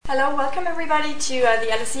Hello, welcome everybody to the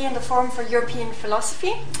LSE and the Forum for European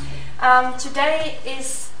Philosophy. Today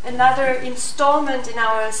is another installment in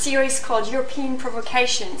our series called European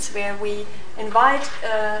Provocations, where we invite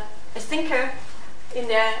a thinker in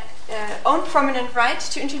their own prominent right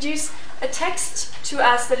to introduce a text to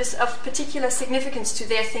us that is of particular significance to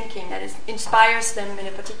their thinking, that inspires them in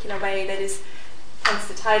a particular way, that is, hence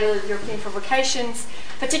the title, European Provocations,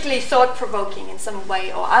 particularly thought-provoking in some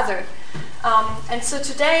way or other. And so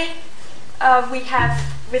today we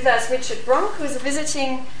have with us Richard Bronk, who is a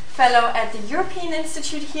visiting fellow at the European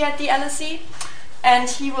Institute here at the LSE, and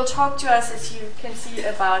he will talk to us, as you can see,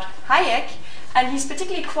 about Hayek, and he's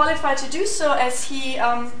particularly qualified to do so as he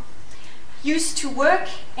used to work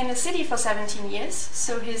in the city for 17 years,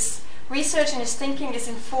 so his research and his thinking is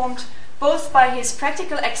informed both by his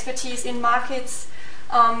practical expertise in markets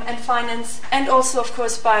and finance, and also, of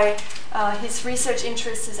course, by his research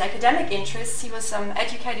interests, his academic interests. He was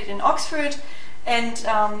educated in Oxford and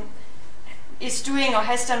is doing or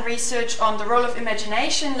has done research on the role of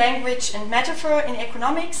imagination, language, and metaphor in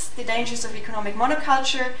economics, the dangers of economic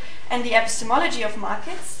monoculture, and the epistemology of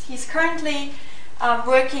markets. He's currently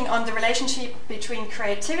working on the relationship between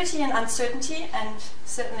creativity and uncertainty, and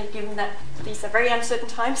certainly given that these are very uncertain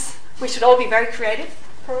times, we should all be very creative.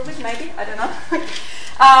 Probably, maybe, I don't know.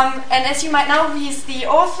 And as you might know, he's the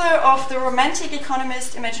author of The Romantic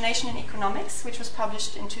Economist, Imagination in Economics, which was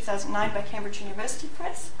published in 2009 by Cambridge University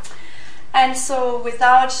Press. And so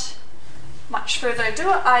without much further ado,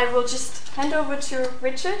 I will just hand over to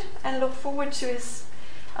Richard and look forward to his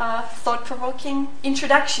thought-provoking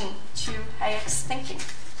introduction to Hayek's thinking.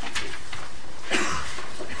 Thank you.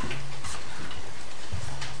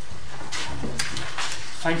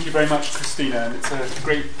 Thank you very much, Christina, and it's a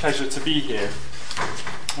great pleasure to be here.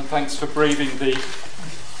 And thanks for braving the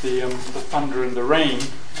thunder and the rain.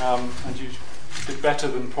 And you did better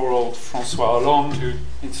than poor old François Hollande, who,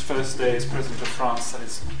 his first day as President of France, had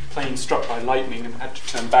his plane struck by lightning and had to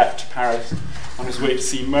turn back to Paris on his way to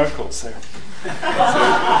see Merkel. So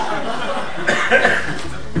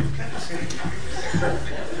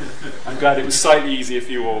I'm glad it was slightly easier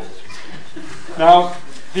for you all. Now,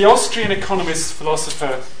 the Austrian economist,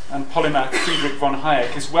 philosopher, and polymath Friedrich von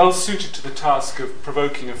Hayek is well suited to the task of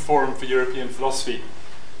provoking a Forum for European Philosophy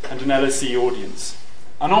and an LSE audience.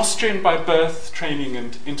 An Austrian by birth, training,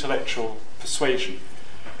 and intellectual persuasion,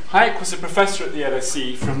 Hayek was a professor at the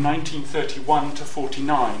LSE from 1931 to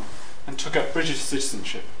 49 and took up British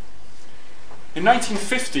citizenship. In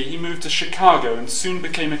 1950, he moved to Chicago and soon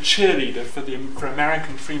became a cheerleader for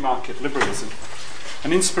American free market liberalism,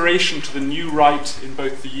 an inspiration to the new right in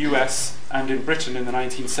both the US and in Britain in the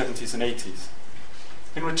 1970s and 80s.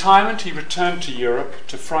 In retirement, he returned to Europe,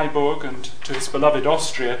 to Freiburg and to his beloved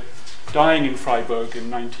Austria, dying in Freiburg in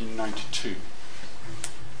 1992.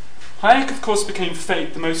 Hayek, of course, became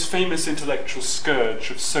the most famous intellectual scourge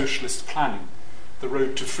of socialist planning. The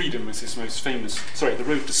Road to Freedom was his most famous, The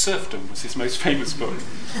Road to Serfdom was his most famous book.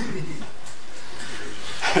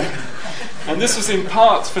 And this was in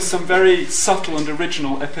part for some very subtle and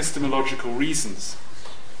original epistemological reasons.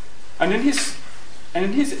 And in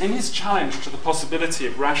his challenge to the possibility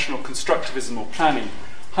of rational constructivism or planning,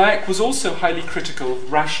 Hayek was also highly critical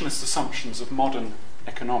of rationalist assumptions of modern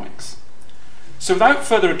economics. So without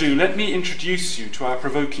further ado, let me introduce you to our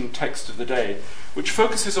provoking text of the day, which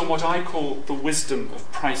focuses on what I call the wisdom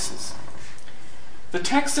of prices. The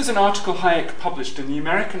text is an article Hayek published in the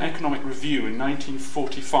American Economic Review in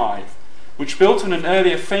 1945, which built on an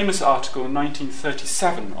earlier famous article in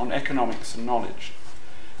 1937 on economics and knowledge.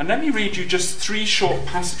 And let me read you just 3 short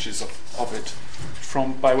passages of it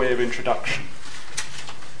by way of introduction.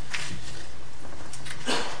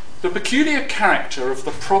 The peculiar character of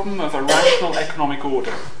the problem of a rational economic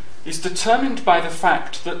order is determined by the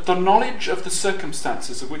fact that the knowledge of the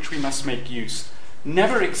circumstances of which we must make use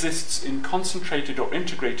never exists in concentrated or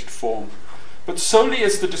integrated form, but solely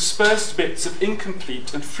as the dispersed bits of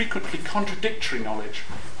incomplete and frequently contradictory knowledge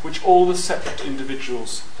which all the separate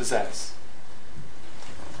individuals possess.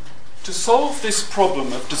 To solve this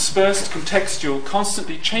problem of dispersed, contextual,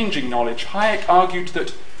 constantly changing knowledge, Hayek argued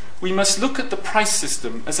that we must look at the price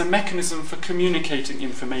system as a mechanism for communicating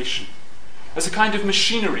information, as a kind of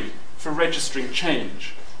machinery for registering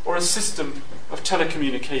change, or a system of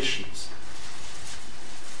telecommunications.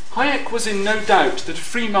 Hayek was in no doubt that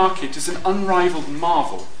free market is an unrivaled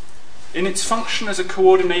marvel in its function as a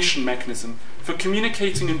coordination mechanism for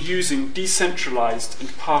communicating and using decentralized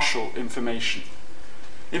and partial information.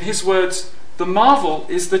 In his words, the marvel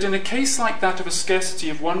is that in a case like that of a scarcity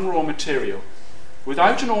of one raw material,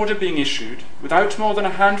 without an order being issued, without more than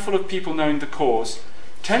a handful of people knowing the cause,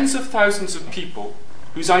 tens of thousands of people,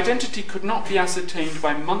 whose identity could not be ascertained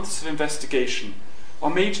by months of investigation, are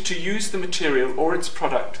made to use the material or its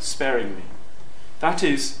product sparingly. That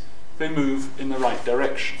is, they move in the right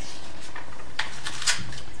direction.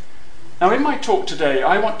 Now, in my talk today,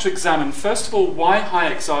 I want to examine, first of all, why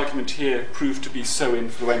Hayek's argument here proved to be so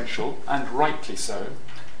influential, and rightly so,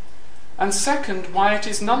 and second, why it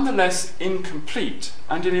is nonetheless incomplete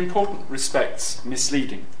and in important respects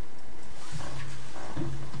misleading.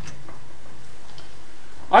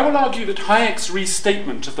 I will argue that Hayek's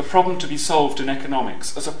restatement of the problem to be solved in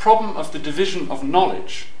economics as a problem of the division of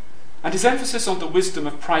knowledge, and his emphasis on the wisdom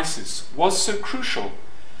of prices, was so crucial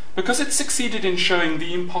because it succeeded in showing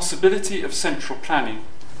the impossibility of central planning,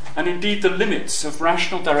 and indeed the limits of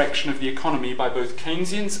rational direction of the economy by both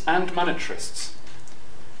Keynesians and monetarists.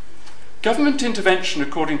 Government intervention,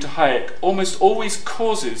 according to Hayek, almost always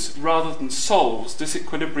causes rather than solves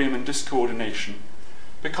disequilibrium and discoordination,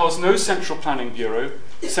 because no central planning bureau,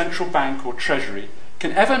 central bank or treasury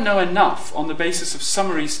can ever know enough on the basis of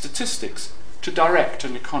summary statistics to direct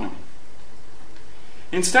an economy.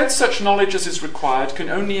 Instead, such knowledge as is required can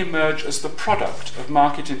only emerge as the product of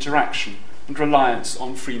market interaction and reliance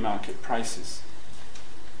on free market prices.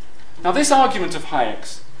 Now, this argument of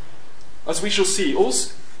Hayek's, as we shall see,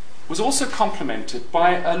 was also complemented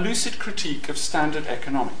by a lucid critique of standard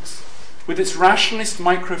economics, with its rationalist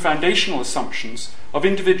micro-foundational assumptions of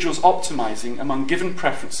individuals optimizing among given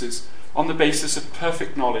preferences on the basis of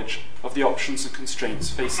perfect knowledge of the options and constraints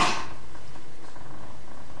facing them.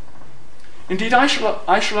 Indeed, I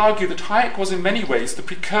shall argue that Hayek was in many ways the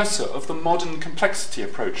precursor of the modern complexity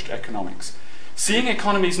approach to economics, seeing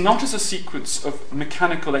economies not as a sequence of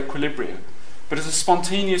mechanical equilibria, but as a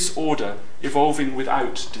spontaneous order evolving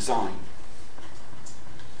without design.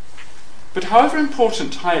 But however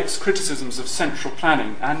important Hayek's criticisms of central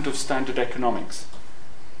planning and of standard economics,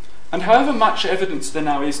 and however much evidence there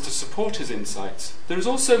now is to support his insights, there is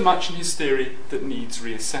also much in his theory that needs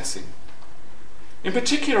reassessing. In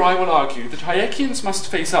particular, I will argue that Hayekians must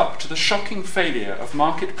face up to the shocking failure of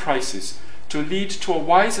market prices to lead to a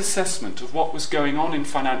wise assessment of what was going on in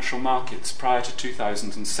financial markets prior to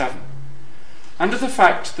 2007, and of the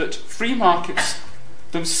fact that free markets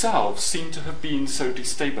themselves seem to have been so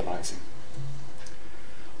destabilizing.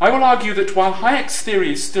 I will argue that while Hayek's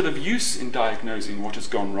theory is still of use in diagnosing what has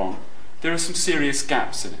gone wrong, there are some serious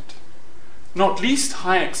gaps in it. Not least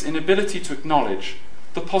Hayek's inability to acknowledge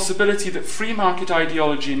the possibility that free market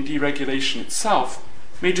ideology and deregulation itself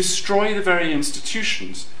may destroy the very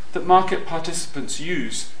institutions that market participants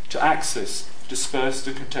use to access dispersed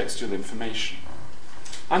and contextual information,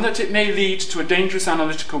 and that it may lead to a dangerous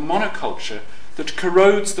analytical monoculture that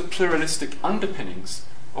corrodes the pluralistic underpinnings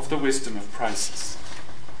of the wisdom of prices.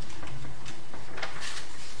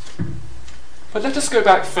 But let us go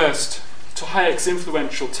back first to Hayek's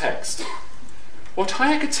influential text. What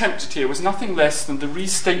Hayek attempted here was nothing less than the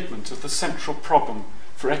restatement of the central problem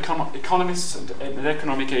for economists and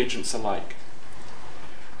economic agents alike.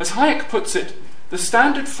 As Hayek puts it, the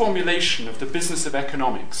standard formulation of the business of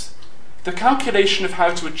economics, the calculation of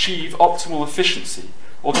how to achieve optimal efficiency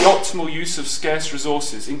or the optimal use of scarce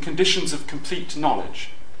resources in conditions of complete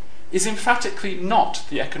knowledge, is emphatically not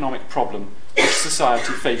the economic problem which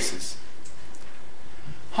society faces.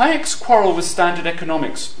 Hayek's quarrel with standard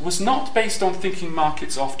economics was not based on thinking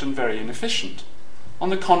markets often very inefficient. On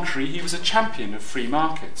the contrary, he was a champion of free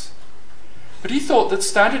markets. But he thought that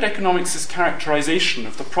standard economics' characterization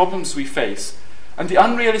of the problems we face and the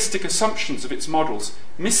unrealistic assumptions of its models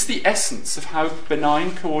miss the essence of how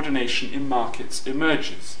benign coordination in markets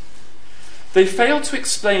emerges. They fail to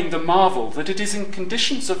explain the marvel that it is in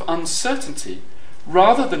conditions of uncertainty,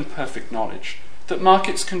 rather than perfect knowledge, that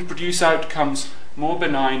markets can produce outcomes more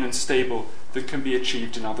benign and stable than can be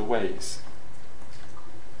achieved in other ways.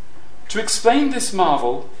 To explain this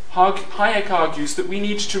marvel, Hayek argues that we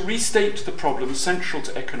need to restate the problem central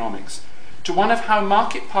to economics to one of how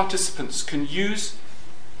market participants can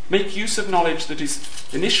make use of knowledge that is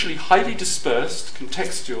initially highly dispersed,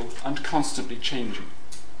 contextual, and constantly changing.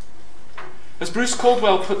 As Bruce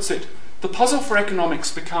Caldwell puts it, the puzzle for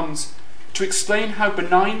economics becomes to explain how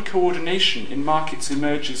benign coordination in markets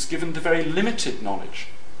emerges given the very limited knowledge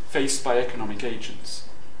faced by economic agents.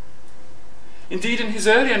 Indeed, in his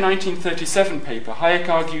earlier 1937 paper, Hayek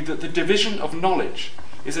argued that the division of knowledge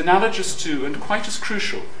is analogous to and quite as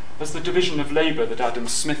crucial as the division of labour that Adam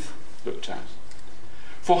Smith looked at.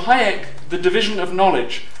 For Hayek, the division of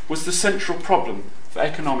knowledge was the central problem for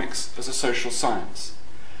economics as a social science.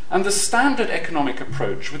 And the standard economic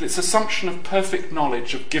approach, with its assumption of perfect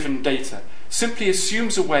knowledge of given data, simply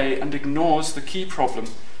assumes away and ignores the key problem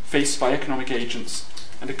faced by economic agents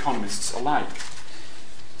and economists alike.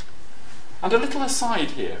 And a little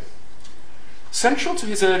aside here. Central to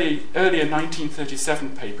his earlier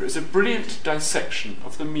 1937 paper is a brilliant dissection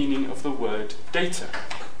of the meaning of the word data.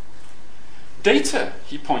 Data,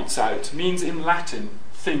 he points out, means in Latin,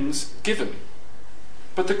 things given.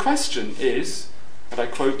 But the question is, and I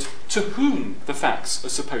quote, to whom the facts are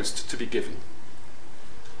supposed to be given.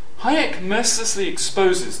 Hayek mercilessly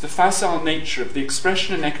exposes the facile nature of the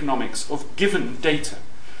expression in economics of given data,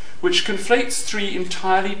 which conflates three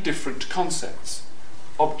entirely different concepts: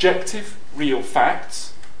 objective, real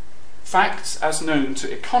facts, facts as known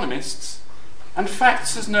to economists, and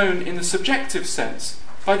facts as known in the subjective sense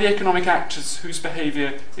by the economic actors whose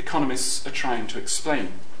behaviour economists are trying to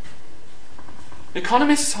explain.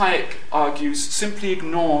 Economists, Hayek argues, simply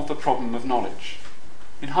ignore the problem of knowledge.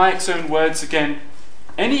 In Hayek's own words again,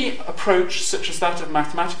 any approach such as that of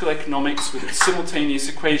mathematical economics with its simultaneous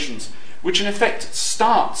equations, which in effect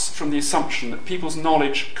starts from the assumption that people's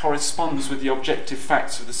knowledge corresponds with the objective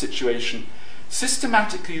facts of the situation,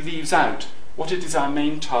 systematically leaves out what it is our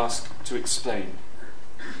main task to explain.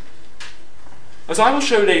 As I will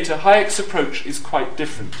show later, Hayek's approach is quite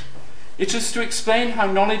different. It is to explain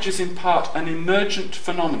how knowledge is in part an emergent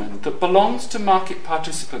phenomenon that belongs to market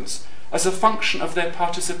participants as a function of their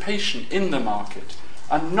participation in the market,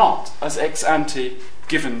 and not as ex ante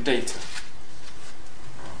given data.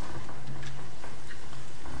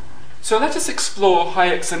 So let us explore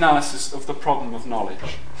Hayek's analysis of the problem of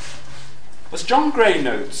knowledge. As John Gray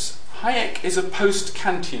notes, Hayek is a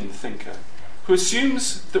post-Kantian thinker who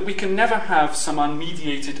assumes that we can never have some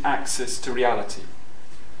unmediated access to reality.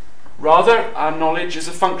 Rather, our knowledge is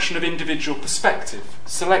a function of individual perspective,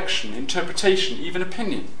 selection, interpretation, even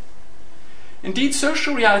opinion. Indeed,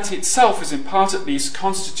 social reality itself is in part at least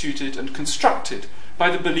constituted and constructed by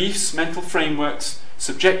the beliefs, mental frameworks,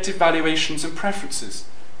 subjective valuations and preferences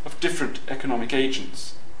of different economic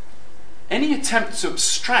agents. Any attempt to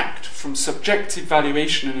abstract from subjective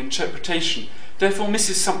valuation and interpretation therefore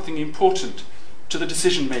misses something important to the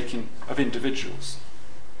decision-making of individuals.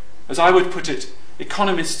 As I would put it,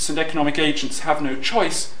 economists and economic agents have no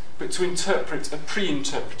choice but to interpret a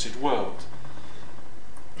pre-interpreted world.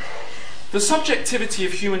 The subjectivity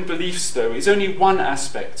of human beliefs, though, is only one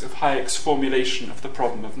aspect of Hayek's formulation of the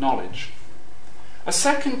problem of knowledge. A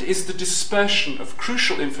second is the dispersion of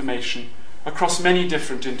crucial information across many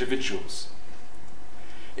different individuals.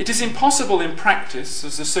 It is impossible in practice,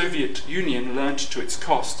 as the Soviet Union learned to its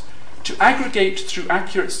cost, to aggregate through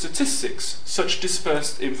accurate statistics such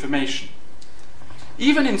dispersed information,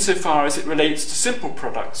 even insofar as it relates to simple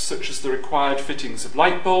products such as the required fittings of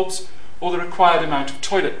light bulbs or the required amount of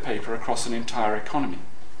toilet paper across an entire economy.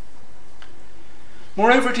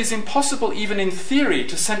 Moreover, it is impossible even in theory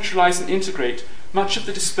to centralize and integrate much of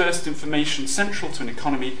the dispersed information central to an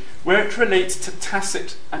economy where it relates to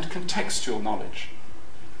tacit and contextual knowledge.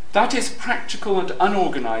 That is, practical and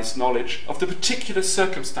unorganized knowledge of the particular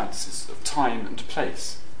circumstances of time and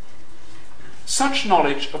place. Such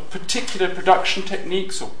knowledge of particular production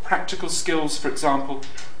techniques or practical skills, for example,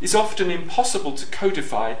 is often impossible to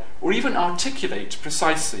codify or even articulate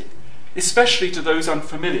precisely, especially to those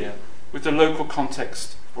unfamiliar with the local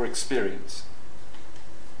context or experience.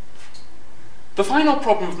 The final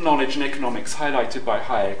problem of knowledge in economics highlighted by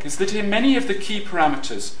Hayek is that in many of the key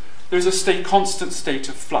parameters there is a constant state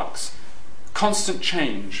of flux, constant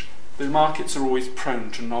change. The markets are always prone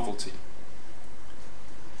to novelty.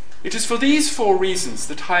 It is for these four reasons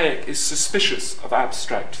that Hayek is suspicious of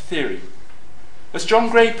abstract theory. As John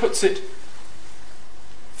Gray puts it,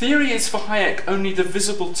 theory is for Hayek only the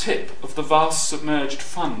visible tip of the vast submerged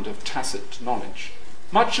fund of tacit knowledge,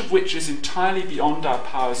 much of which is entirely beyond our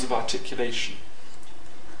powers of articulation.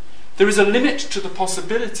 There is a limit to the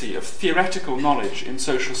possibility of theoretical knowledge in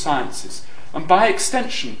social sciences, and by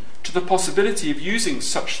extension to the possibility of using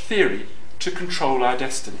such theory to control our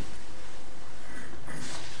destiny.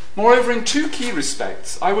 Moreover, in two key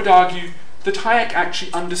respects, I would argue that Hayek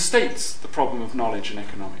actually understates the problem of knowledge in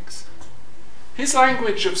economics. His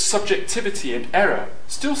language of subjectivity and error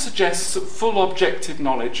still suggests that full objective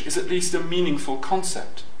knowledge is at least a meaningful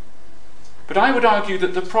concept. But I would argue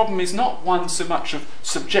that the problem is not one so much of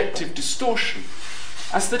subjective distortion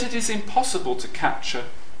as that it is impossible to capture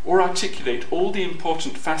or articulate all the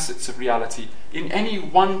important facets of reality in any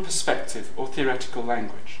one perspective or theoretical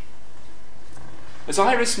language. As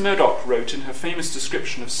Iris Murdoch wrote in her famous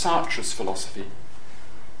description of Sartre's philosophy,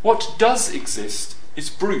 what does exist is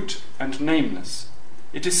brute and nameless.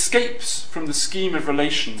 It escapes from the scheme of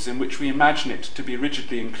relations in which we imagine it to be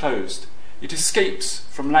rigidly enclosed. It escapes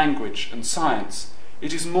from language and science.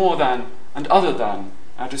 It is more than and other than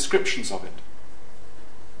our descriptions of it.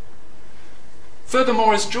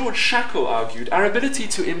 Furthermore, as George Shackle argued, our ability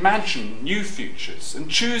to imagine new futures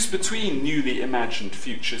and choose between newly imagined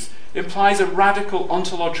futures implies a radical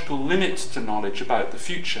ontological limit to knowledge about the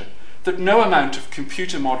future that no amount of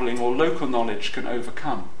computer modelling or local knowledge can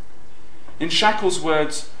overcome. In Shackle's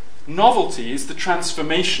words, novelty is the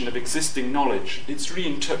transformation of existing knowledge, its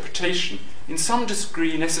reinterpretation, in some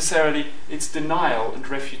degree necessarily its denial and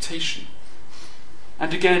refutation.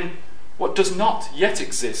 And again, what does not yet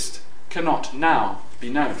exist cannot now be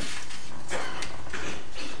known.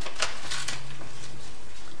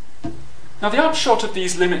 Now, the upshot of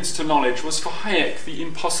these limits to knowledge was for Hayek the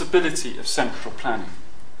impossibility of central planning.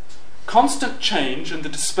 Constant change and the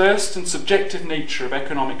dispersed and subjective nature of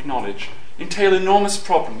economic knowledge entail enormous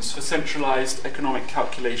problems for centralized economic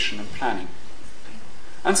calculation and planning.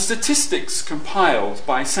 And statistics compiled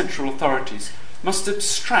by central authorities must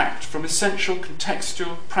abstract from essential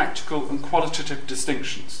contextual, practical, and qualitative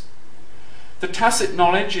distinctions. The tacit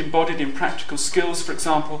knowledge embodied in practical skills, for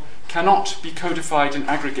example, cannot be codified and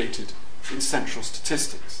aggregated in central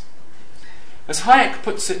statistics. As Hayek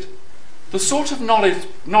puts it, the sort of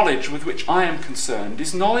knowledge with which I am concerned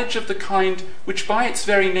is knowledge of the kind which by its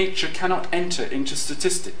very nature cannot enter into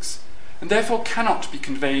statistics, and therefore cannot be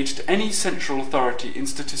conveyed to any central authority in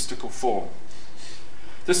statistical form.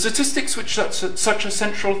 The statistics which such a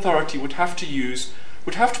central authority would have to use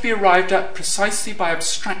would have to be arrived at precisely by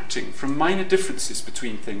abstracting from minor differences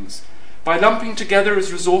between things, by lumping together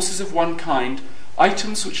as resources of one kind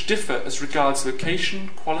items which differ as regards location,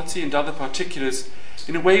 quality, and other particulars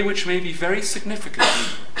in a way which may be very significant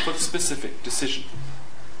for the specific decision.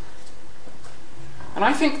 And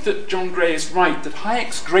I think that John Gray is right that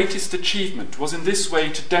Hayek's greatest achievement was in this way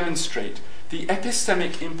to demonstrate the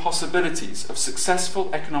epistemic impossibilities of successful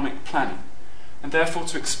economic planning, and therefore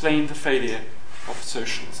to explain the failure of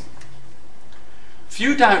socialism.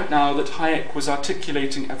 Few doubt now that Hayek was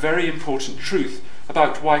articulating a very important truth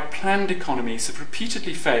about why planned economies have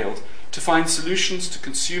repeatedly failed to find solutions to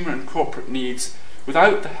consumer and corporate needs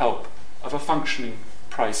without the help of a functioning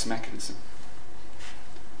price mechanism.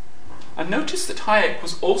 And notice that Hayek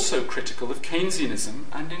was also critical of Keynesianism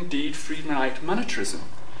and indeed Friedmanite monetarism,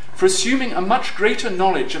 for assuming a much greater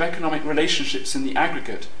knowledge of economic relationships in the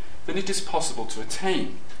aggregate than it is possible to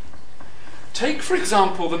attain. Take, for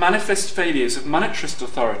example, the manifest failures of monetarist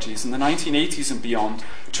authorities in the 1980s and beyond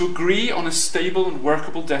to agree on a stable and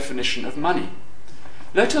workable definition of money,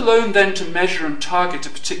 let alone then to measure and target a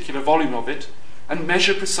particular volume of it and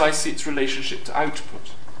measure precisely its relationship to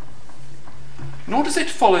output. Nor does it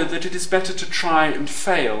follow that it is better to try and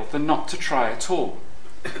fail than not to try at all.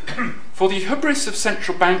 For the hubris of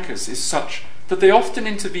central bankers is such that they often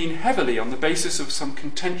intervene heavily on the basis of some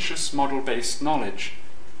contentious model-based knowledge,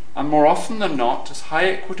 and more often than not, as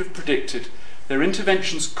Hayek would have predicted, their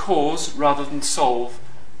interventions cause rather than solve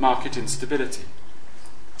market instability.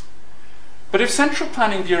 But if central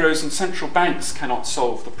planning bureaus and central banks cannot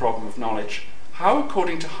solve the problem of knowledge, how,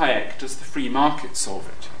 according to Hayek, does the free market solve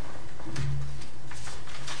it?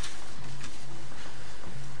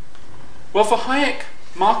 Well, for Hayek,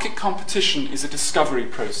 market competition is a discovery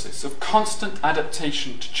process of constant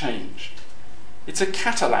adaptation to change. It's a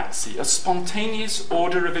catallaxy, a spontaneous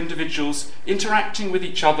order of individuals interacting with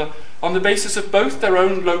each other on the basis of both their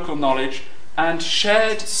own local knowledge and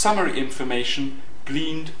shared summary information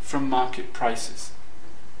gleaned from market prices.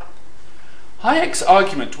 Hayek's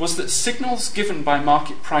argument was that signals given by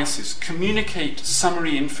market prices communicate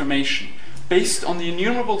summary information based on the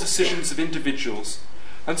innumerable decisions of individuals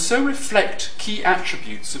and so reflect key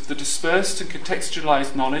attributes of the dispersed and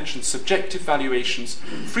contextualized knowledge and subjective valuations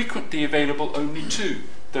frequently available only to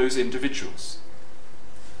those individuals.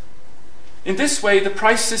 In this way, the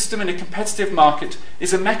price system in a competitive market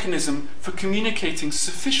is a mechanism for communicating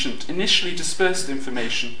sufficient initially dispersed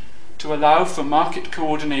information to allow for market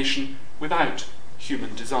coordination without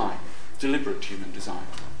human design, deliberate human design.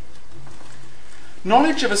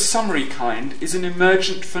 Knowledge of a summary kind is an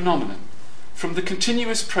emergent phenomenon from the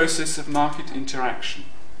continuous process of market interaction.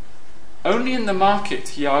 Only in the market,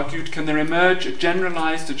 he argued, can there emerge a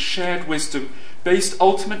generalized and shared wisdom based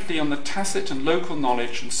ultimately on the tacit and local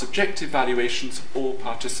knowledge and subjective valuations of all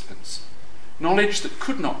participants, knowledge that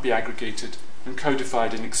could not be aggregated and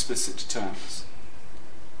codified in explicit terms.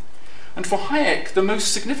 And for Hayek, the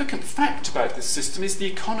most significant fact about this system is the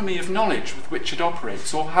economy of knowledge with which it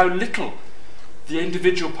operates, or how little the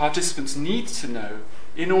individual participants need to know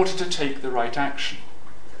in order to take the right action.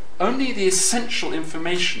 Only the essential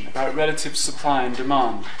information about relative supply and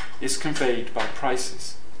demand is conveyed by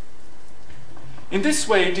prices. In this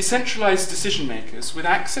way, decentralized decision makers with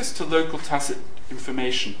access to local tacit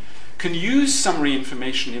information can use summary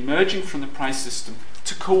information emerging from the price system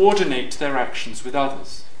to coordinate their actions with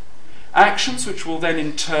others. Actions which will then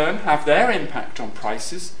in turn have their impact on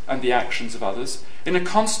prices and the actions of others in a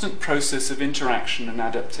constant process of interaction and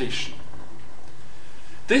adaptation.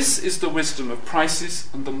 This is the wisdom of prices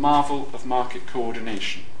and the marvel of market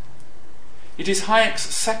coordination. It is Hayek's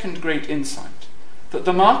second great insight, that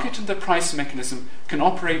the market and the price mechanism can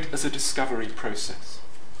operate as a discovery process.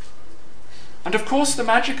 And of course the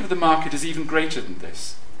magic of the market is even greater than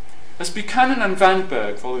this. As Buchanan and Van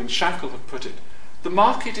Berg, following Shackle, have put it, the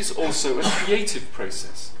market is also a creative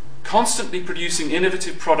process, constantly producing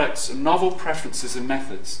innovative products and novel preferences and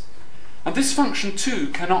methods. And this function too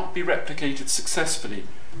cannot be replicated successfully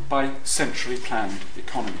by centrally planned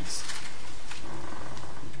economies.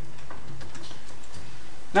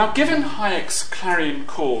 Now, given Hayek's clarion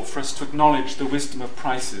call for us to acknowledge the wisdom of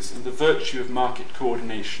prices and the virtue of market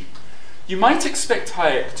coordination, you might expect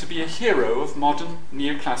Hayek to be a hero of modern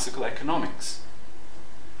neoclassical economics.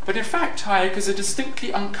 But in fact, Hayek is a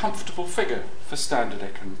distinctly uncomfortable figure for standard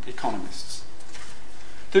economists.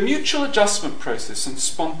 The mutual adjustment process and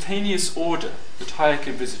spontaneous order that Hayek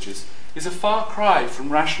envisages is a far cry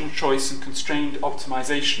from rational choice and constrained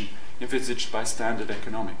optimization envisaged by standard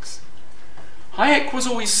economics. Hayek was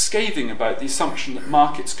always scathing about the assumption that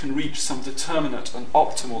markets can reach some determinate and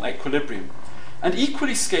optimal equilibrium, and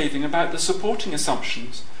equally scathing about the supporting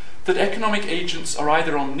assumptions that economic agents are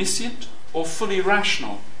either omniscient or fully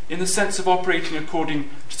rational in the sense of operating according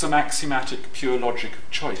to some axiomatic pure logic of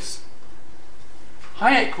choice.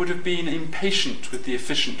 Hayek would have been impatient with the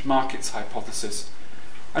efficient markets hypothesis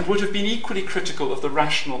and would have been equally critical of the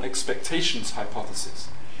rational expectations hypothesis,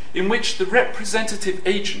 in which the representative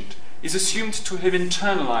agent is assumed to have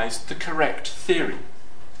internalized the correct theory.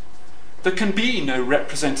 There can be no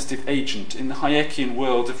representative agent in the Hayekian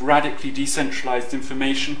world of radically decentralized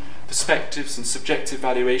information, perspectives, and subjective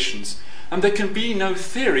valuations, and there can be no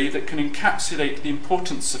theory that can encapsulate the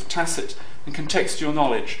importance of tacit and contextual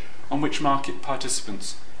knowledge on which market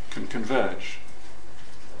participants can converge.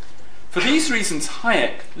 For these reasons,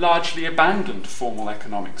 Hayek largely abandoned formal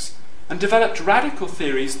economics and developed radical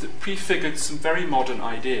theories that prefigured some very modern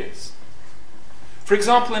ideas. For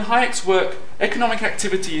example, in Hayek's work, economic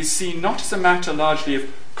activity is seen not as a matter largely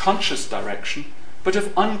of conscious direction, but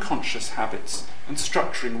of unconscious habits and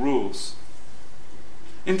structuring rules.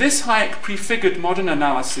 In this, Hayek prefigured modern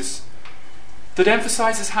analysis that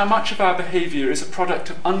emphasizes how much of our behavior is a product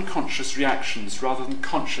of unconscious reactions rather than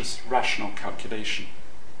conscious rational calculation.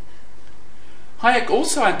 Hayek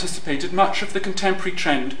also anticipated much of the contemporary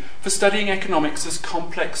trend for studying economics as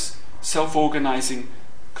complex self-organizing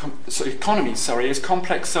as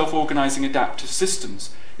complex self-organizing adaptive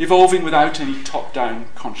systems, evolving without any top-down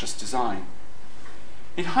conscious design.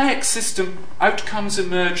 In Hayek's system, outcomes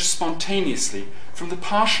emerge spontaneously from the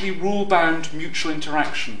partially rule-bound mutual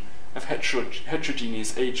interaction of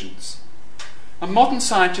heterogeneous agents. And modern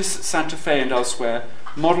scientists at Santa Fe and elsewhere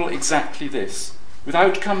model exactly this, with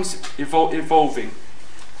outcomes involving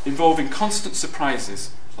constant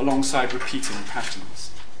surprises alongside repeating patterns.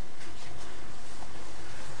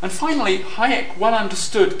 And finally, Hayek well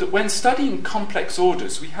understood that when studying complex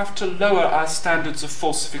orders, we have to lower our standards of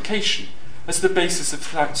falsification as the basis of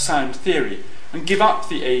sound theory and give up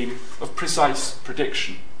the aim of precise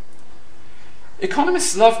prediction.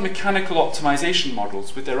 Economists love mechanical optimization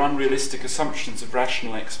models with their unrealistic assumptions of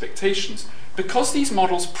rational expectations because these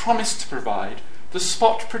models promise to provide the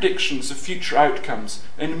spot predictions of future outcomes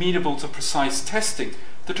amenable to precise testing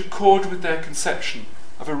that accord with their conception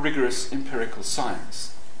of a rigorous empirical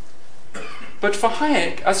science. But for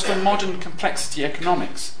Hayek, as for modern complexity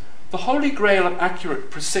economics, the holy grail of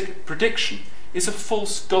accurate prediction is a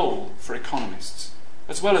false goal for economists,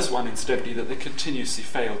 as well as one, incidentally, that they continuously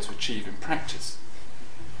fail to achieve in practice.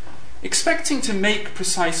 Expecting to make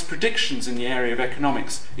precise predictions in the area of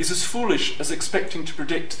economics is as foolish as expecting to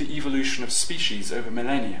predict the evolution of species over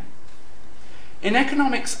millennia. In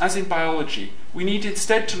economics, as in biology, we need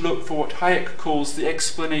instead to look for what Hayek calls the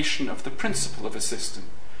explanation of the principle of a system,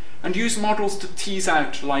 and use models to tease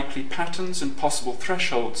out likely patterns and possible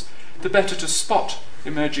thresholds, the better to spot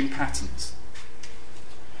emerging patterns.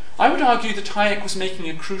 I would argue that Hayek was making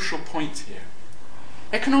a crucial point here.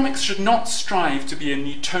 Economics should not strive to be a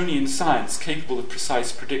Newtonian science capable of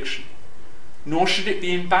precise prediction, nor should it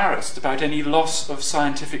be embarrassed about any loss of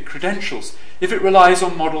scientific credentials if it relies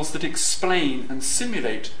on models that explain and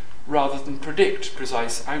simulate rather than predict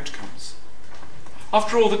precise outcomes.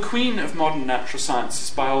 After all, the queen of modern natural sciences,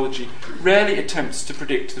 biology, rarely attempts to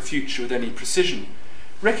predict the future with any precision,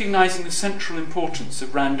 recognizing the central importance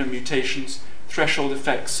of random mutations, threshold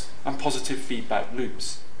effects, and positive feedback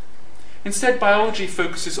loops. Instead, biology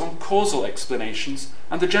focuses on causal explanations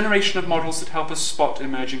and the generation of models that help us spot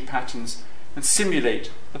emerging patterns and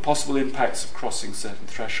simulate the possible impacts of crossing certain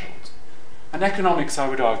thresholds. And economics, I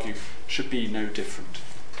would argue, should be no different.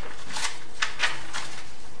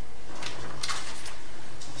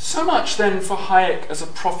 So much then for Hayek as a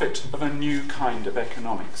prophet of a new kind of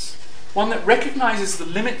economics, one that recognises the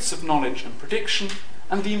limits of knowledge and prediction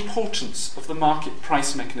and the importance of the market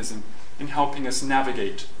price mechanism in helping us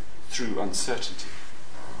navigate through uncertainty.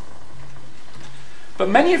 But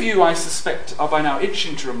many of you, I suspect, are by now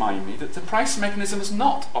itching to remind me that the price mechanism has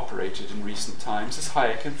not operated in recent times as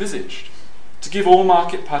Hayek envisaged, to give all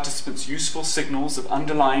market participants useful signals of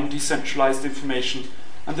underlying decentralised information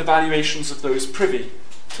and the valuations of those privy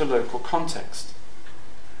to local context.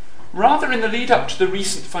 Rather, in the lead-up to the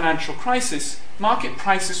recent financial crisis, market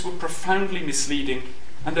prices were profoundly misleading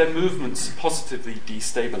and their movements positively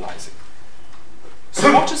destabilising.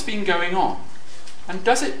 So what has been going on? And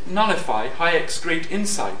does it nullify Hayek's great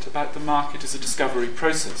insight about the market as a discovery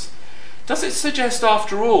process? Does it suggest,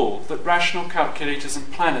 after all, that rational calculators and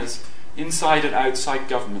planners, inside and outside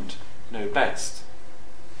government, know best?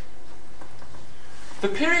 The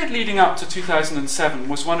period leading up to 2007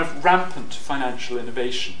 was one of rampant financial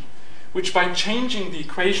innovation, which, by changing the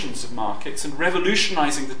equations of markets and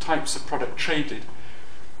revolutionising the types of product traded,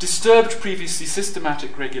 disturbed previously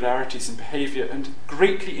systematic regularities in behaviour and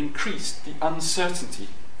greatly increased the uncertainty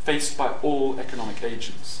faced by all economic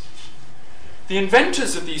agents. The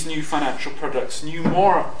inventors of these new financial products knew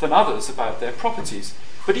more than others about their properties,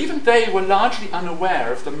 but even they were largely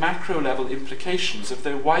unaware of the macro-level implications of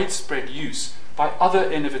their widespread use by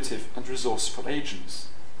other innovative and resourceful agents.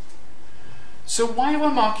 So why were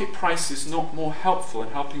market prices not more helpful in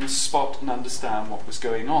helping us spot and understand what was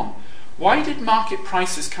going on? Why did market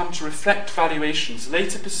prices come to reflect valuations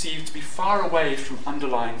later perceived to be far away from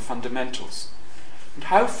underlying fundamentals? And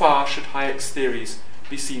how far should Hayek's theories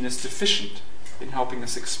be seen as deficient in helping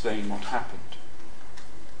us explain what happened?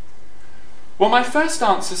 Well, my first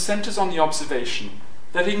answer centres on the observation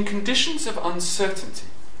that in conditions of uncertainty,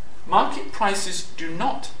 market prices do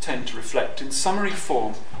not tend to reflect in summary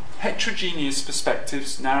form heterogeneous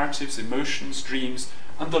perspectives, narratives, emotions, dreams,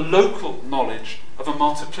 and the local knowledge of a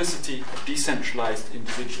multiplicity of decentralised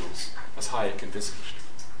individuals, as Hayek envisaged.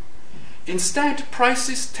 Instead,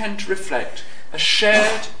 prices tend to reflect a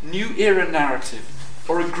shared new era narrative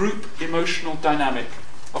or a group emotional dynamic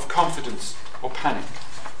of confidence or panic.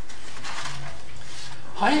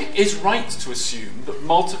 Hayek is right to assume that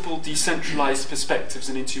multiple decentralised perspectives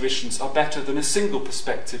and intuitions are better than a single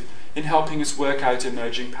perspective in helping us work out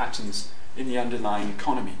emerging patterns in the underlying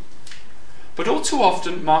economy. But all too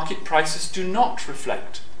often, market prices do not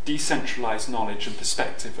reflect decentralised knowledge and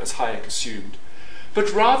perspective, as Hayek assumed,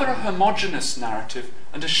 but rather a homogeneous narrative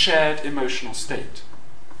and a shared emotional state.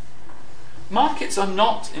 Markets are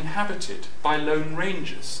not inhabited by lone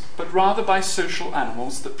rangers, but rather by social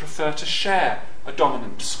animals that prefer to share a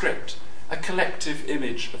dominant script, a collective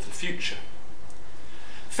image of the future.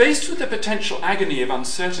 Faced with the potential agony of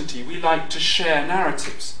uncertainty, we like to share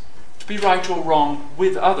narratives, to be right or wrong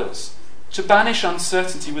with others, to banish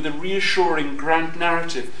uncertainty with a reassuring grand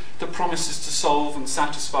narrative that promises to solve and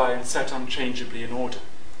satisfy and set unchangeably in order.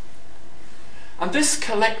 And this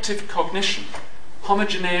collective cognition,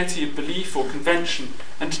 homogeneity of belief or convention,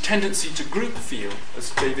 and tendency to group feel,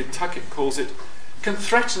 as David Tuckett calls it, can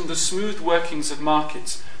threaten the smooth workings of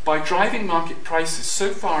markets by driving market prices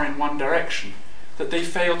so far in one direction that they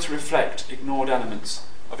fail to reflect ignored elements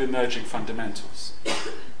of emerging fundamentals.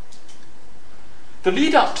 The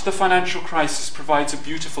lead up to the financial crisis provides a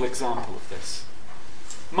beautiful example of this.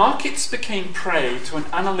 Markets became prey to an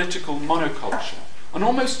analytical monoculture, an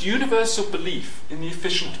almost universal belief in the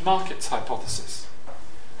efficient markets hypothesis,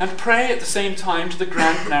 and prey at the same time to the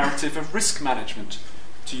grand narrative of risk management,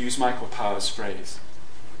 to use Michael Power's phrase.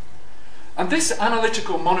 And this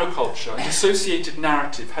analytical monoculture and associated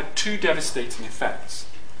narrative had two devastating effects.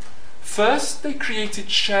 First, they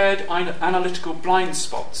created shared analytical blind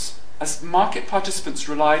spots, as market participants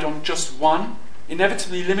relied on just one,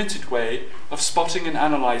 inevitably limited way of spotting and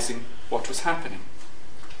analysing what was happening.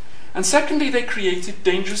 And secondly, they created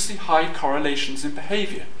dangerously high correlations in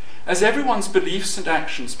behaviour, as everyone's beliefs and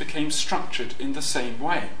actions became structured in the same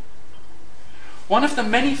way. One of the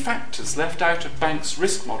many factors left out of banks'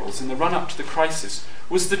 risk models in the run-up to the crisis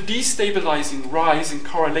was the destabilising rise in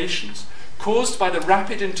correlations caused by the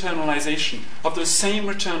rapid internalisation of those same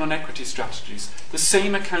return on equity strategies, the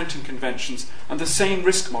same accounting conventions, and the same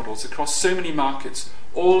risk models across so many markets,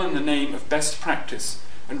 all in the name of best practice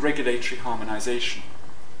and regulatory harmonisation.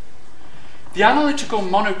 The analytical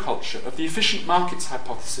monoculture of the efficient markets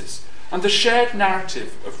hypothesis and the shared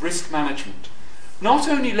narrative of risk management not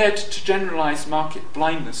only led to generalised market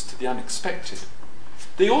blindness to the unexpected,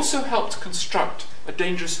 they also helped construct a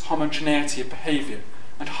dangerous homogeneity of behaviour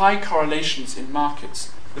and high correlations in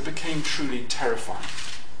markets that became truly terrifying.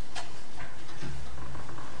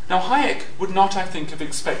 Now, Hayek would not, I think, have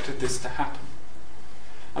expected this to happen.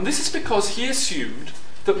 And this is because he assumed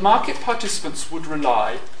that market participants would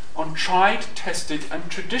rely on tried, tested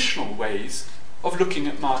and traditional ways of looking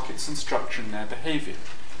at markets and structuring their behaviour,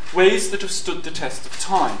 ways that have stood the test of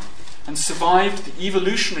time and survived the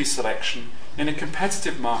evolutionary selection in a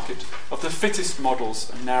competitive market of the fittest models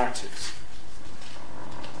and narratives.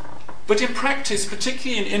 But in practice,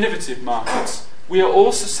 particularly in innovative markets, we are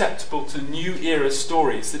all susceptible to new era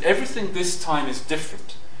stories that everything this time is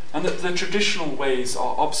different and that the traditional ways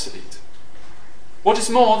are obsolete. What is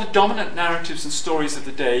more, the dominant narratives and stories of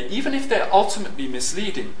the day, even if they're ultimately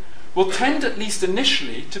misleading, will tend, at least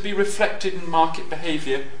initially, to be reflected in market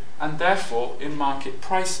behaviour and therefore in market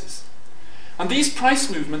prices. And these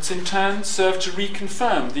price movements in turn serve to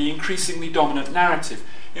reconfirm the increasingly dominant narrative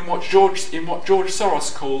in what George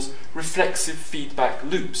Soros calls reflexive feedback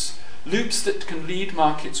loops, loops that can lead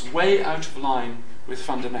markets way out of line with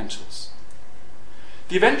fundamentals.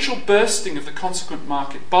 The eventual bursting of the consequent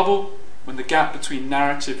market bubble, when the gap between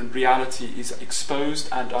narrative and reality is exposed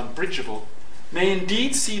and unbridgeable, may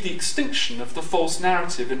indeed see the extinction of the false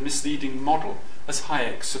narrative and misleading model, as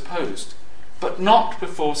Hayek supposed, but not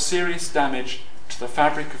before serious damage to the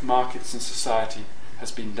fabric of markets and society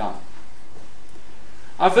has been done.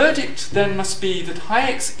 Our verdict then must be that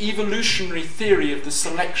Hayek's evolutionary theory of the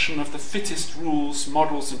selection of the fittest rules,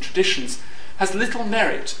 models and traditions has little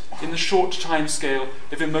merit in the short timescale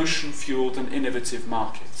of emotion-fueled and innovative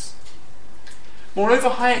markets. Moreover,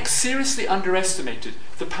 Hayek seriously underestimated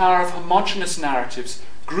the power of homogeneous narratives,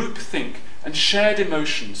 groupthink and shared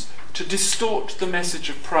emotions to distort the message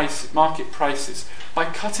of market prices by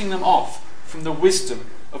cutting them off from the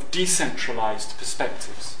wisdom of decentralized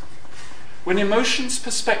perspectives. When emotions,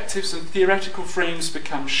 perspectives and theoretical frames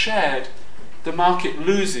become shared, the market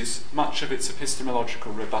loses much of its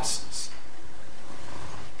epistemological robustness.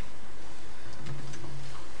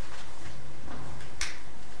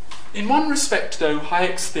 In one respect, though,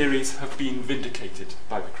 Hayek's theories have been vindicated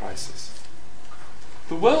by the crisis.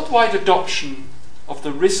 The worldwide adoption of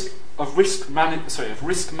risk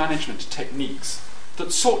management techniques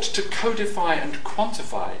that sought to codify and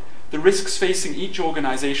quantify the risks facing each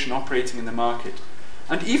organisation operating in the market,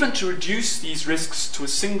 and even to reduce these risks to a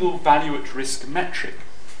single value-at-risk metric,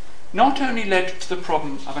 not only led to the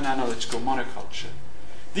problem of an analytical monoculture.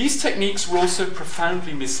 These techniques were also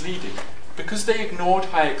profoundly misleading because they ignored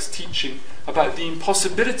Hayek's teaching about the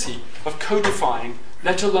impossibility of codifying,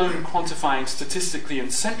 let alone quantifying statistically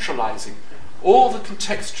and centralising, all the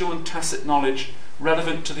contextual and tacit knowledge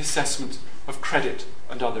relevant to the assessment of credit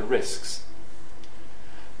and other risks.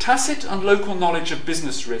 Tacit and local knowledge of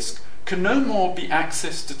business risk can no more be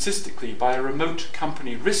accessed statistically by a remote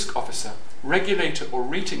company risk officer, regulator or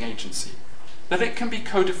rating agency than it can be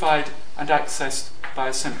codified and accessed by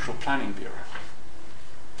a central planning bureau.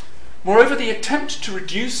 Moreover, the attempt to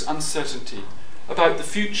reduce uncertainty about the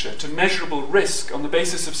future to measurable risk on the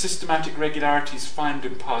basis of systematic regularities found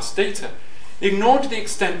in past data ignored the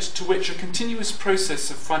extent to which a continuous process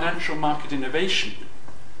of financial market innovation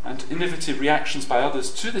and innovative reactions by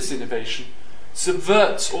others to this innovation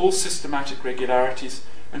subverts all systematic regularities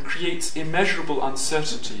and creates immeasurable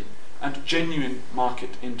uncertainty and genuine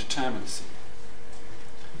market indeterminacy.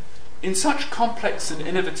 In such complex and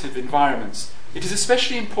innovative environments, it is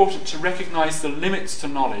especially important to recognise the limits to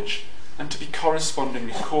knowledge and to be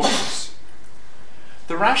correspondingly cautious.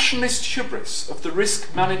 The rationalist hubris of the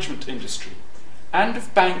risk management industry and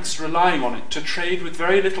of banks relying on it to trade with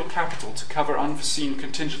very little capital to cover unforeseen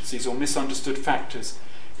contingencies or misunderstood factors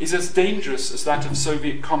is as dangerous as that of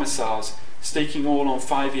Soviet commissars staking all on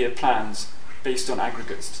 5-year plans based on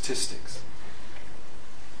aggregate statistics.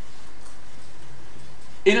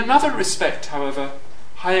 In another respect, however,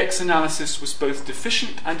 Hayek's analysis was both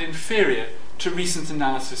deficient and inferior to recent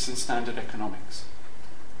analysis in standard economics.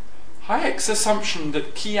 Hayek's assumption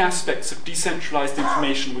that key aspects of decentralized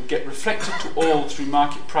information would get reflected to all through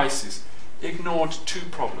market prices ignored two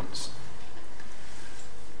problems.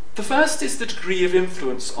 The first is the degree of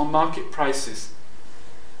influence on market prices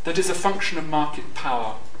that is a function of market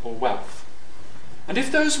power or wealth. And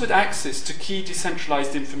if those with access to key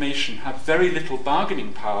decentralized information have very little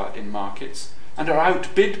bargaining power in markets and are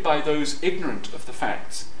outbid by those ignorant of the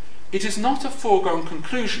facts, it is not a foregone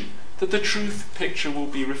conclusion that the truth picture will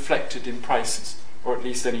be reflected in prices, or at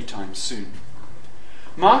least any time soon.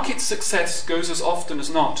 market success goes as often as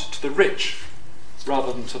not to the rich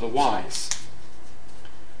rather than to the wise.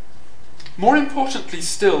 More importantly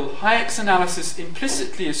still, Hayek's analysis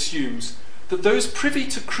implicitly assumes that those privy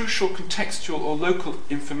to crucial contextual or local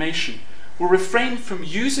information will refrain from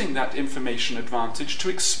using that information advantage to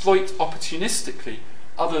exploit opportunistically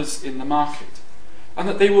others in the market, and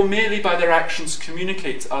that they will merely by their actions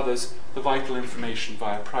communicate to others the vital information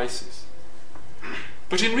via prices.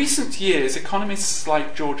 But in recent years, economists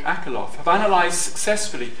like George Akerlof have analysed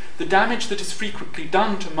successfully the damage that is frequently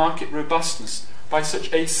done to market robustness by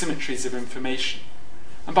such asymmetries of information,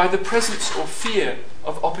 and by the presence or fear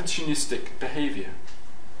of opportunistic behaviour.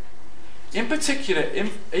 In particular,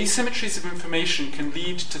 asymmetries of information can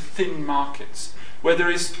lead to thin markets, where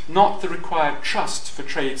there is not the required trust for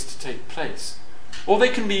trades to take place, or they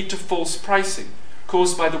can lead to false pricing,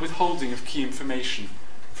 caused by the withholding of key information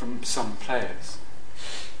from some players.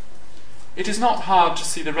 It is not hard to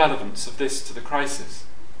see the relevance of this to the crisis.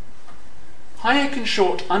 Hayek, in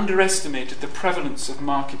short, underestimated the prevalence of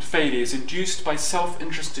market failures induced by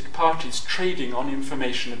self-interested parties trading on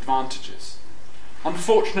information advantages.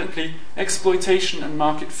 Unfortunately, exploitation and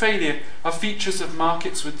market failure are features of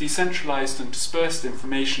markets with decentralized and dispersed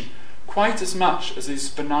information quite as much as is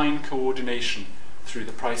benign coordination through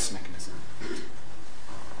the price mechanism.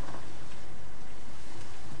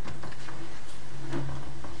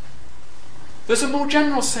 There's a more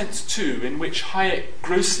general sense, too, in which Hayek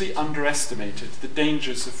grossly underestimated the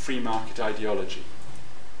dangers of free market ideology.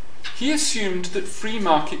 He assumed that free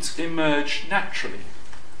markets emerge naturally.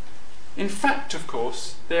 In fact, of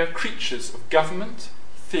course, they are creatures of government,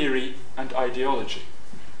 theory, and ideology.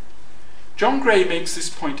 John Gray makes this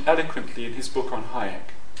point eloquently in his book on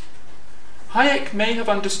Hayek. Hayek may have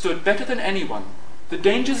understood better than anyone the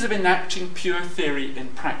dangers of enacting pure theory in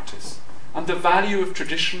practice, and the value of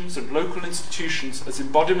traditions and local institutions as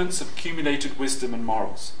embodiments of accumulated wisdom and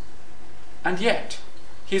morals. And yet,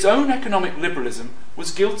 his own economic liberalism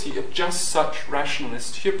was guilty of just such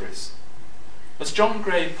rationalist hubris. As John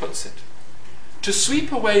Gray puts it, to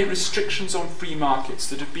sweep away restrictions on free markets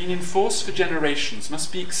that have been in force for generations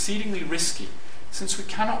must be exceedingly risky, since we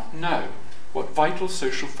cannot know what vital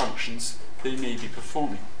social functions they may be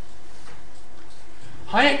performing.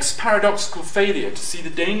 Hayek's paradoxical failure to see the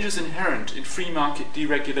dangers inherent in free market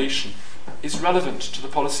deregulation is relevant to the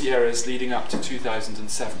policy eras leading up to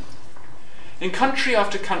 2007. In country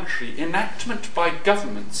after country, enactment by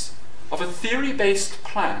governments of a theory-based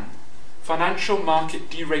plan, financial market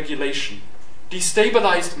deregulation,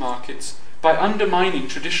 destabilized markets by undermining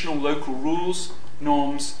traditional local rules,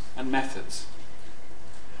 norms, and methods.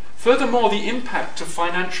 Furthermore, the impact of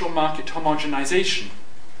financial market homogenization,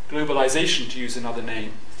 globalization to use another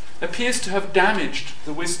name, appears to have damaged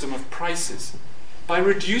the wisdom of prices by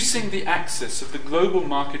reducing the access of the global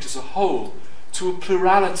market as a whole to a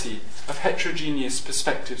plurality of heterogeneous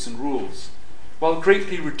perspectives and rules, while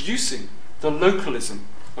greatly reducing the localism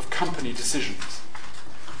of company decisions.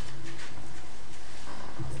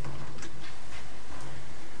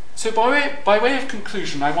 So by way of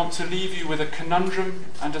conclusion, I want to leave you with a conundrum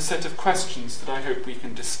and a set of questions that I hope we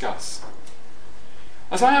can discuss.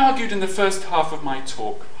 As I argued in the first half of my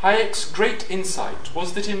talk, Hayek's great insight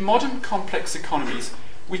was that in modern complex economies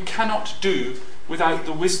we cannot do without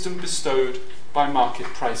the wisdom bestowed by market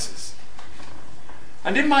prices.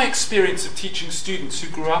 And in my experience of teaching students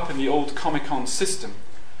who grew up in the old Comic-Con system,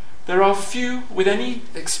 there are few with any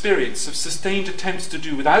experience of sustained attempts to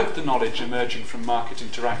do without the knowledge emerging from market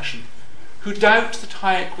interaction who doubt that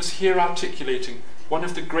Hayek was here articulating one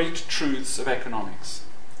of the great truths of economics.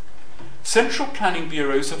 Central planning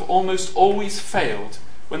bureaus have almost always failed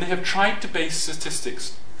when they have tried to base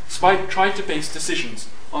decisions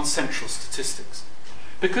on central statistics,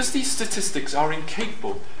 because these statistics are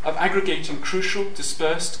incapable of aggregating crucial,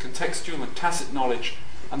 dispersed, contextual and tacit knowledge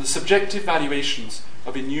and the subjective valuations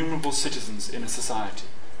of innumerable citizens in a society.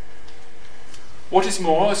 What is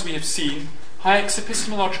more, as we have seen, Hayek's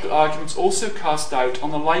epistemological arguments also cast doubt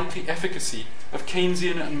on the likely efficacy of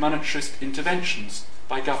Keynesian and monetarist interventions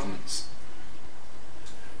by governments.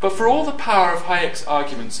 But for all the power of Hayek's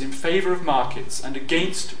arguments in favour of markets and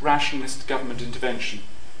against rationalist government intervention,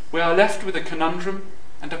 we are left with a conundrum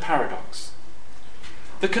and a paradox.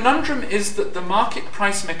 The conundrum is that the market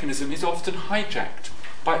price mechanism is often hijacked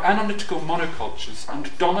by analytical monocultures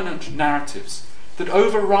and dominant narratives that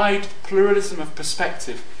override pluralism of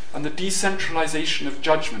perspective and the decentralisation of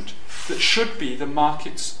judgment that should be the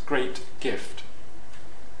market's great gift.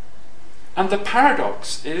 And the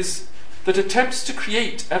paradox is that attempts to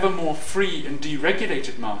create ever more free and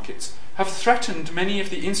deregulated markets have threatened many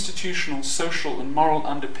of the institutional, social and moral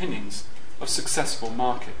underpinnings of successful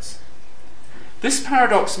markets. This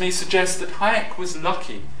paradox may suggest that Hayek was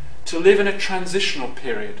lucky to live in a transitional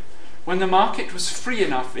period when the market was free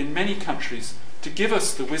enough in many countries to give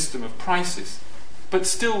us the wisdom of prices, but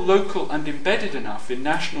still local and embedded enough in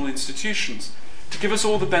national institutions to give us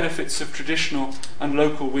all the benefits of traditional and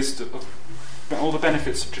local wisdom,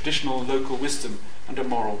 and a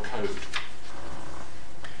moral code.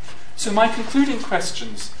 So my concluding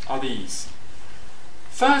questions are these.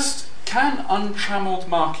 First, can untrammeled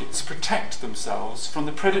markets protect themselves from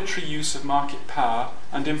the predatory use of market power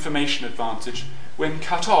and information advantage when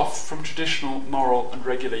cut off from traditional moral and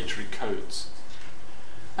regulatory codes?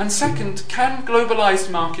 And second, can globalized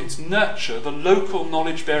markets nurture the local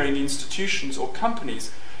knowledge-bearing institutions or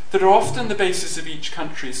companies that are often the basis of each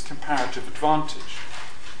country's comparative advantage?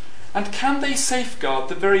 And can they safeguard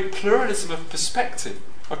the very pluralism of perspective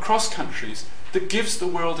across countries that gives the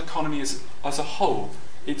world economy as a whole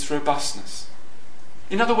its robustness?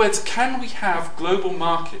 In other words, can we have global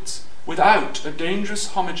markets without a dangerous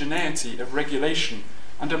homogeneity of regulation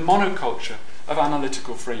and a monoculture of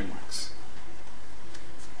analytical frameworks?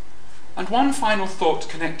 And one final thought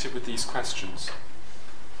connected with these questions.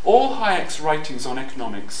 All Hayek's writings on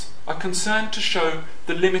economics are concerned to show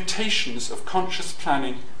the limitations of conscious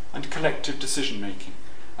planning and collective decision-making,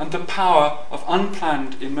 and the power of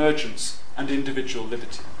unplanned emergence and individual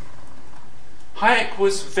liberty. Hayek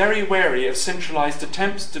was very wary of centralized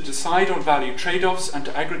attempts to decide on value trade-offs and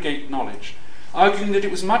to aggregate knowledge, arguing that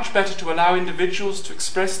it was much better to allow individuals to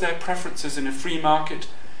express their preferences in a free market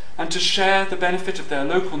and to share the benefit of their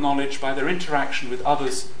local knowledge by their interaction with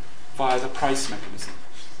others via the price mechanism.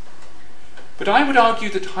 But I would argue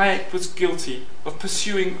that Hayek was guilty of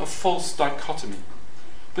pursuing a false dichotomy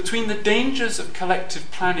between the dangers of collective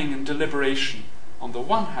planning and deliberation on the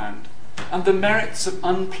one hand and the merits of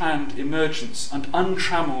unplanned emergence and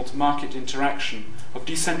untrammeled market interaction of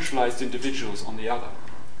decentralized individuals on the other.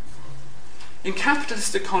 In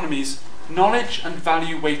capitalist economies, knowledge and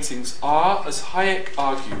value weightings are, as Hayek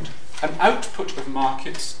argued, an output of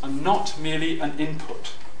markets and not merely an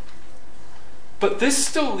input. But this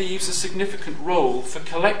still leaves a significant role for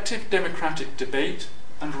collective democratic debate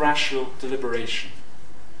and rational deliberation.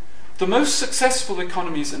 The most successful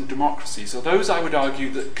economies and democracies are those, I would argue,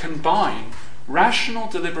 that combine rational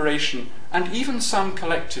deliberation and even some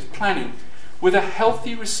collective planning with a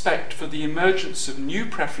healthy respect for the emergence of new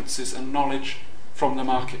preferences and knowledge from the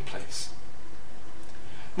marketplace.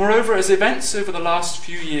 Moreover, as events over the last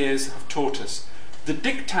few years have taught us, the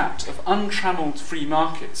diktat of untrammeled free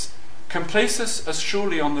markets can place us as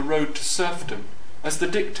surely on the road to serfdom as the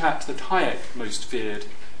diktat that Hayek most feared,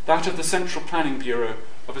 that of the Central Planning Bureau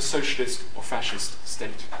of a socialist or fascist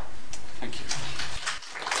state. Thank you.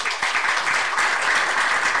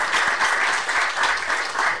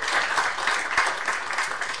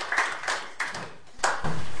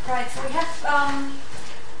 Right, so we have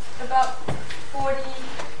about 40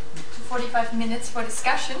 to 45 minutes for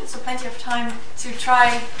discussion, so plenty of time to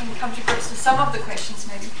try and come to grips with some of the questions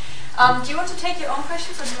maybe. Do you want to take your own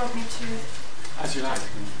questions or do you want me to? As you like.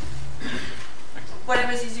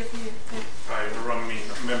 Whatever is easier for you. Hi, Rami,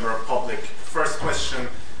 member of public. First question,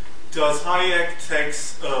 does Hayek take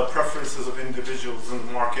preferences of individuals in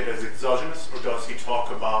the market as exogenous, or does he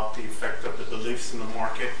talk about the effect of the beliefs in the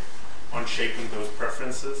market on shaping those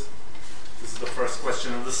preferences? This is the first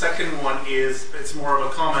question. And the second one is, it's more of a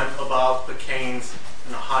comment about the Keynes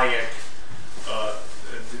and Hayek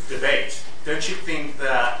debate. Don't you think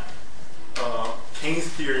that Keynes'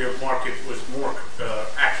 theory of market was more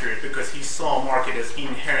accurate because he saw market as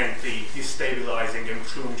inherently destabilizing and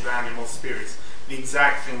prone to animal spirits? The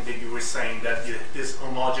exact thing that you were saying, that this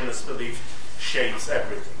homogeneous belief shapes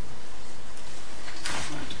everything.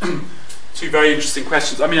 Two very interesting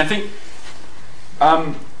questions. I mean, I think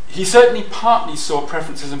he certainly partly saw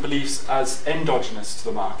preferences and beliefs as endogenous to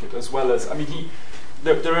the market, as well as, I mean,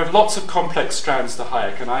 there are lots of complex strands to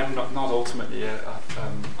Hayek, and I'm not ultimately a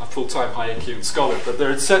full-time Hayekian scholar, but there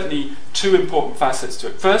are certainly two important facets to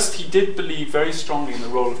it. First, he did believe very strongly in the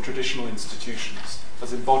role of traditional institutions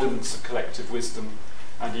as embodiments of collective wisdom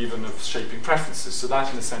and even of shaping preferences. So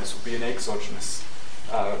that, in a sense, would be an exogenous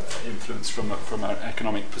influence from an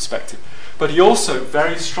economic perspective. But he also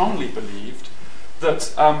very strongly believed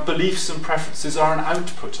that beliefs and preferences are an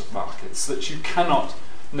output of markets, that you cannot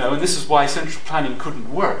know, and this is why central planning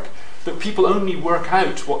couldn't work, that people only work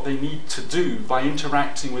out what they need to do by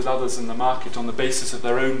interacting with others in the market on the basis of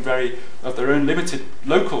their own limited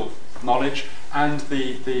local knowledge and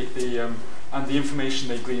the information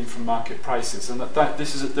they glean from market prices, and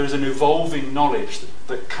there's an evolving knowledge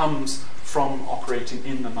that comes from operating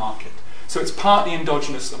in the market. So it's partly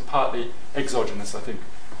endogenous and partly exogenous, I think,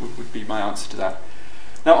 would be my answer to that.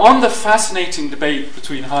 Now, on the fascinating debates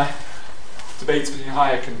between Hayek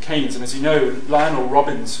and Keynes, and as you know, Lionel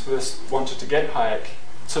Robbins first wanted to get Hayek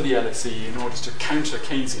to the LSE in order to counter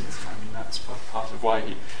Keynesianism. I mean, that's part of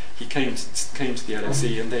why he came to the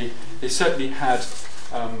LSE, and they certainly had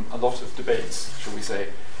a lot of debates, shall we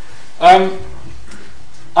say. I'm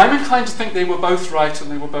inclined to think they were both right and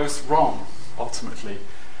they were both wrong, ultimately.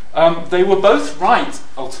 They were both right,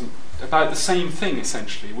 about the same thing,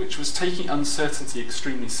 essentially, which was taking uncertainty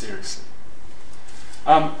extremely seriously.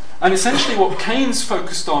 And essentially what Keynes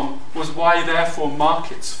focused on was why, therefore,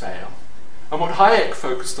 markets fail. And what Hayek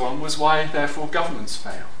focused on was why, therefore, governments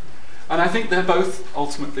fail. And I think they both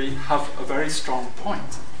ultimately have a very strong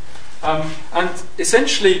point. And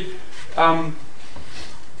essentially,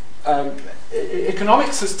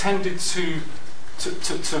 economics has tended to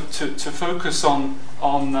focus on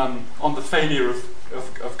the failure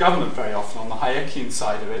of government very often, on the Hayekian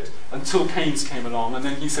side of it, until Keynes came along, and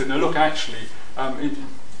then he said, no, look, actually,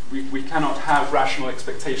 we cannot have rational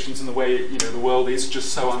expectations in the way the world is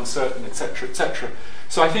just so uncertain, etc., etc.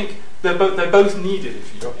 So I think they're both needed,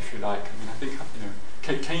 if you like. I mean, I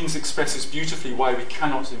think Keynes expresses beautifully why we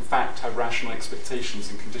cannot, in fact, have rational expectations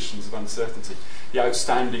in conditions of uncertainty. The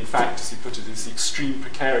outstanding fact, as he put it, is the extreme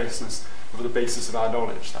precariousness of the basis of our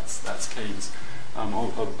knowledge. That's Keynes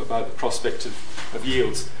about the prospect of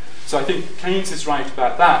yields. So I think Keynes is right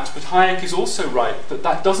about that, but Hayek is also right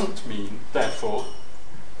that doesn't mean, therefore,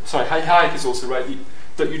 Hayek is also right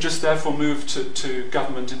that you just therefore move to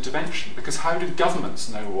government intervention, because how do governments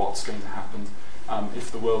know what's going to happen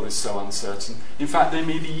if the world is so uncertain? In fact, they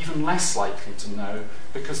may be even less likely to know,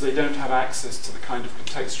 because they don't have access to the kind of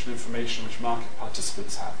contextual information which market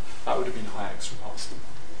participants have. That would have been Hayek's response.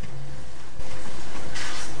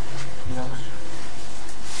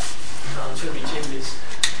 Toby Chambers.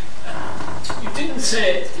 You didn't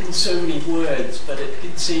say it in so many words, but it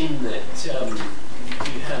did seem that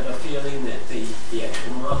you have a feeling that the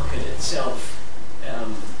actual market itself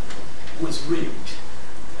was rigged.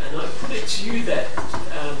 And I put it to you that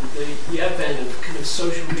the advent of kind of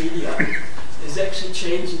social media is actually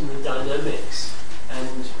changing the dynamics,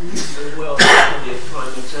 and Music of the World is probably a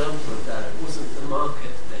prime example of that. It wasn't the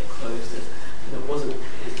market that closed it, and it wasn't...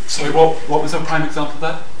 Sorry, what was a prime example of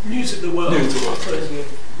that? News of the World. News of the World. Closing of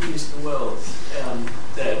News of the World.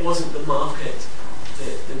 That it wasn't the market,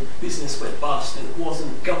 that the business went bust, and it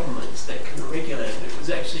wasn't governments that can regulate it. It was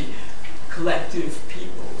actually collective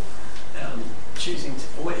people choosing to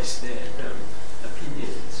voice their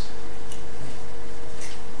opinions.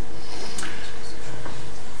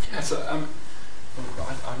 Yes, I'm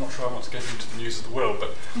not sure I want to get into the news of the world,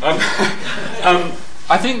 but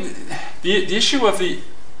I think the issue of the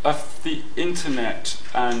internet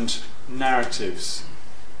and narratives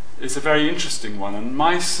is a very interesting one, and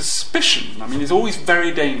my suspicion, I mean, it's always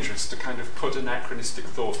very dangerous to kind of put anachronistic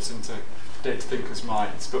thoughts into dead thinkers'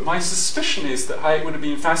 minds, but my suspicion is that Hayek would have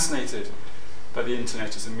been fascinated by the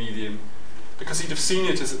internet as a medium, because he'd have seen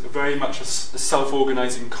it as very much a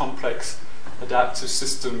self-organizing, complex, adaptive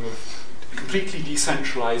system of completely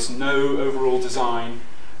decentralized, no overall design,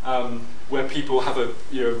 where people have a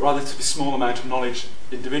relatively small amount of knowledge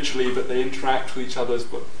individually, but they interact with each other.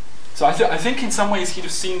 So I think in some ways he'd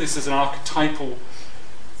have seen this as an archetypal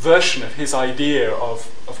version of his idea of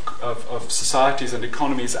societies and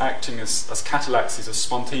economies acting as catallaxes, as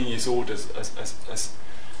spontaneous orders,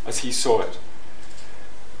 as he saw it.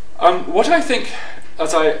 What I think,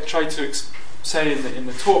 as I tried to say in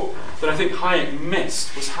the talk, that I think Hayek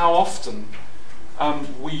missed was how often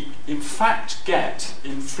we in fact get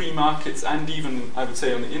in free markets, and even I would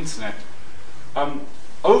say on the internet,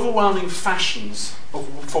 overwhelming fashions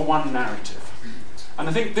for one narrative. And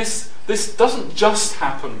I think this doesn't just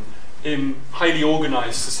happen in highly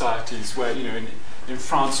organized societies where, in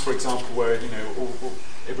France, for example, where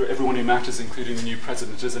everyone who matters, including the new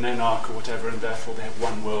president, is an anarch or whatever, and therefore they have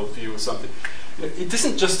one world view or something. It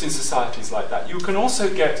isn't just in societies like that. You can also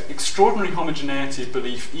get extraordinary homogeneity of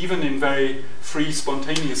belief, even in very free,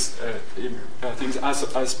 spontaneous things,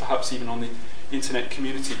 as perhaps even on the internet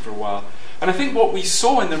community for a while. And I think what we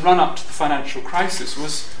saw in the run-up to the financial crisis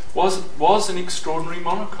was an extraordinary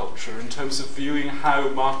monoculture in terms of viewing how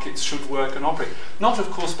markets should work and operate. Not, of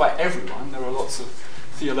course, by everyone. There were lots of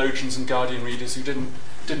theologians and Guardian readers who didn't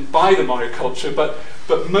buy the monoculture, but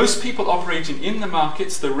most people operating in the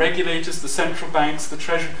markets, the regulators, the central banks, the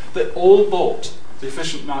treasury, they all bought the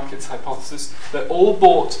efficient markets hypothesis. They all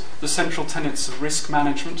bought the central tenets of risk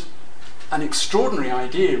management. An extraordinary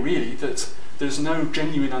idea, really, that there's no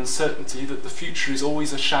genuine uncertainty, that the future is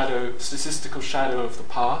always a statistical shadow of the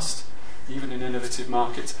past. even in innovative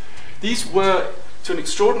markets. These were, to an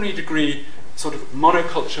extraordinary degree, sort of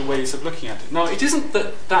monoculture ways of looking at it. Now, it isn't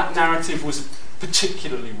that that narrative was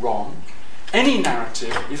particularly wrong. Any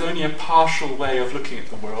narrative is only a partial way of looking at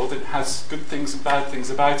the world. It has good things and bad things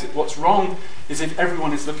about it. What's wrong is if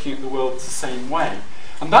everyone is looking at the world the same way.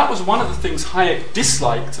 And that was one of the things Hayek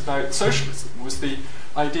disliked about socialism, was the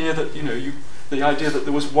idea that, the idea that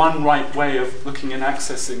there was one right way of looking and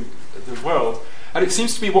accessing the world. And it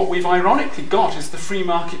seems to me what we've ironically got is the free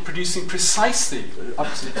market producing precisely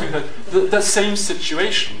up to the same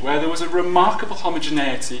situation, where there was a remarkable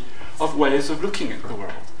homogeneity of ways of looking at the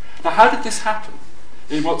world. Now, how did this happen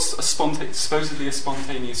in what's supposedly a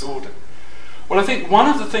spontaneous order? Well, I think one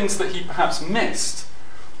of the things that he perhaps missed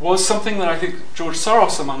was something that I think George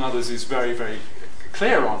Soros, among others, is very, very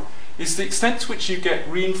clear on, is the extent to which you get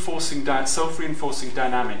self-reinforcing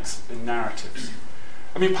dynamics in narratives.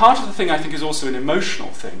 I mean, part of the thing I think is also an emotional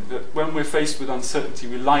thing, that when we're faced with uncertainty,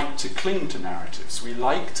 we like to cling to narratives. We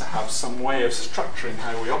like to have some way of structuring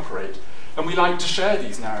how we operate, and we like to share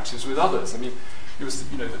these narratives with others. I mean, it was,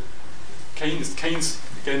 Keynes,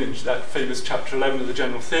 again, in that famous chapter 11 of the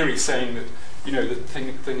General Theory, saying that, the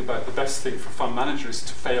thing about the best thing for a fund manager is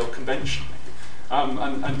to fail conventionally.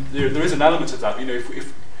 And there is an element of that.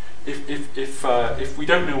 If we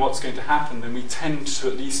don't know what's going to happen, then we tend to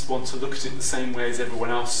at least want to look at it the same way as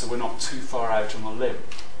everyone else, so we're not too far out on a limb.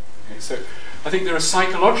 Okay, so I think there are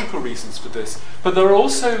psychological reasons for this, but there are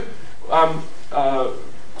also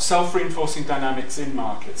self-reinforcing dynamics in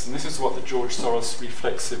markets, and this is what the George Soros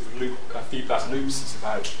reflexive feedback loops is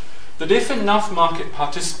about. That if enough market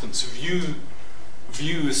participants view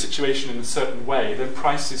a situation in a certain way, then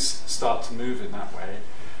prices start to move in that way,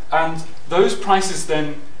 and those prices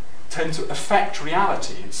then tend to affect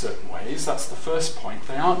reality in certain ways. That's the first point.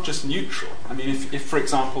 They aren't just neutral. I mean, if for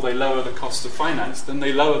example, they lower the cost of finance, then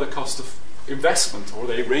they lower the cost of investment, or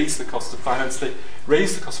they raise the cost of finance, they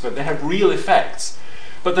raise the cost of investment. They have real effects.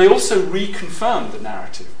 But they also reconfirm the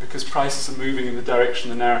narrative, because prices are moving in the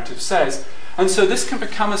direction the narrative says. And so this can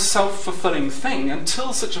become a self-fulfilling thing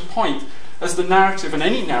until such a point as the narrative, and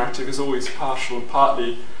any narrative is always partial and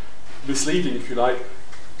partly misleading, if you like,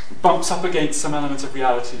 bumps up against some element of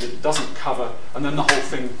reality that it doesn't cover, and then the whole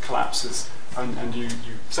thing collapses.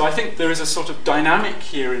 So I think there is a sort of dynamic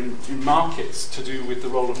here in markets to do with the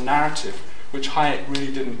role of narrative, which Hayek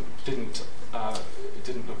really didn't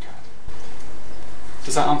look at.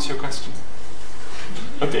 Does that answer your question?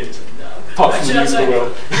 A bit. Apart from the news of the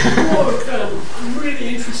world. I'm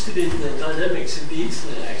really interested in the dynamics of the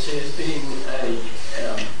internet, actually, as being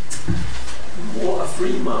more a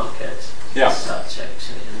free market as such,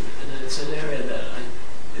 actually. And it's an area that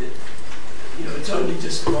it's only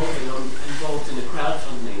just evolving. I'm involved in a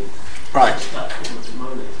crowdfunding platform at the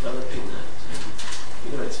moment, developing that.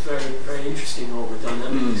 And, it's very, very interesting, all the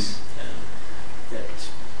dynamics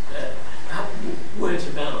that weren't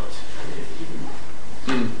about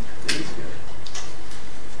even days ago.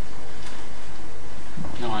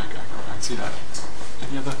 No, I can see that.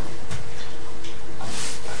 Any other?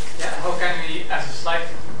 How can we, as a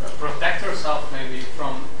society, protect ourselves maybe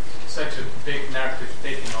from such a big narrative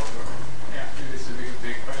taking over? Yeah, maybe this is a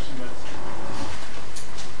big question, but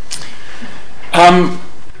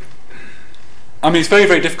it's very,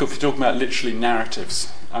 very difficult if you're talking about literally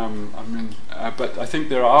narratives. But I think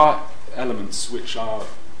there are elements which are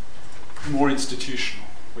more institutional,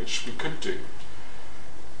 which we could do.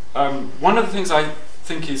 One of the things I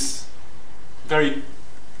think is very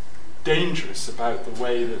dangerous about the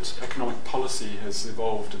way that economic policy has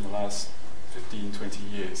evolved in the last 15, 20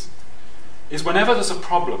 years is whenever there's a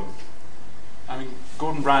problem. I mean,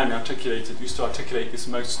 Gordon Brown used to articulate this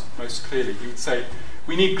most clearly. He would say,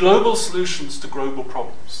 we need global solutions to global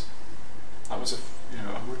problems. That was a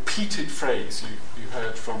repeated phrase you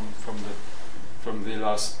heard from the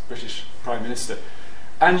last British Prime Minister.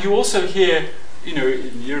 And you also hear, in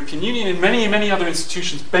the European Union, in many other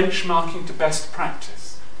institutions, benchmarking to best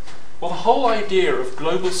practice. Well, the whole idea of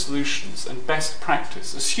global solutions and best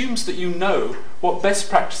practice assumes that you know what best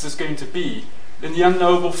practice is going to be in the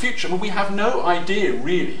unknowable future. I mean, we have no idea,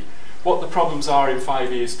 really, what the problems are in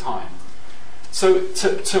 5 years' time. So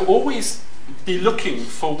to always be looking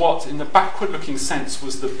for what, in the backward-looking sense,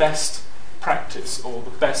 was the best practice or the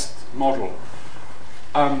best model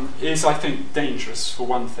is, I think, dangerous, for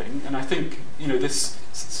one thing. And I think, this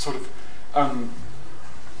sort of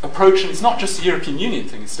approach, and it's not just the European Union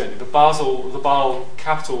thing, incidentally. The Basel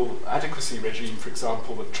capital adequacy regime, for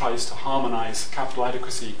example, that tries to harmonise capital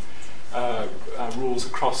adequacy rules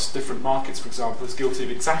across different markets, for example, is guilty of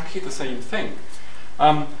exactly the same thing.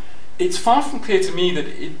 it's far from clear to me that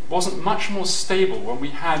it wasn't much more stable when we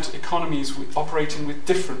had economies operating with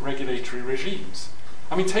different regulatory regimes.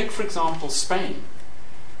 I mean, take, for example, Spain.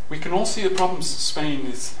 We can all see the problems that Spain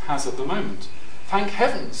has at the moment. Thank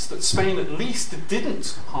heavens that Spain at least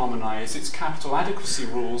didn't harmonise its capital adequacy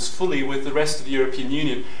rules fully with the rest of the European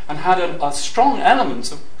Union and had a strong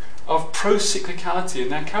element of pro-cyclicality in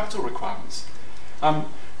their capital requirements.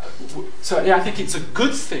 So yeah, I think it's a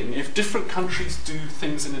good thing if different countries do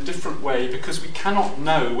things in a different way, because we cannot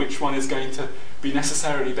know which one is going to be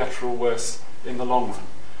necessarily better or worse in the long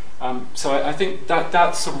run. So I think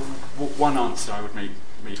that's sort of one answer I would make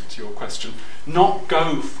to your question. Not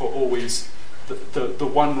go for always the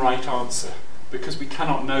one right answer, because we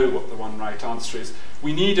cannot know what the one right answer is.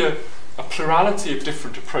 We need a plurality of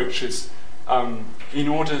different approaches in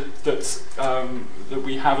order that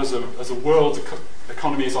we have as a world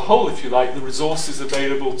economy as a whole, if you like, the resources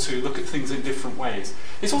available to look at things in different ways.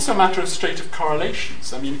 It's also a matter of straight of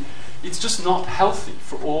correlations. I mean, it's just not healthy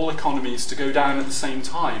for all economies to go down at the same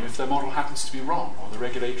time if their model happens to be wrong or the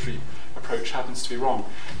regulatory approach happens to be wrong.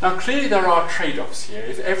 Now, clearly there are trade-offs here.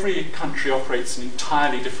 If every country operates in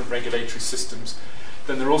entirely different regulatory systems,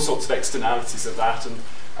 then there are all sorts of externalities of that,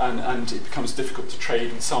 and it becomes difficult to trade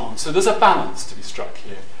and so on. So there's a balance to be struck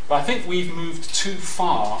here. But I think we've moved too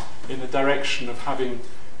far in the direction of having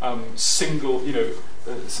single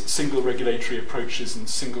regulatory approaches and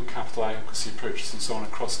single capital adequacy approaches and so on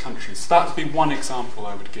across countries. So that would be one example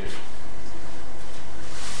I would give.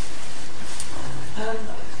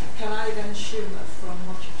 Can I then assume that from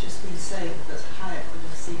what you've just been saying that Hayek would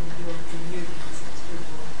have seen the European Union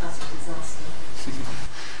as a disaster?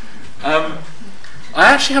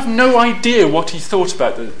 I actually have no idea what he thought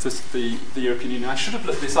about the European Union. I should have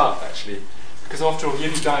looked this up, actually, because after all, he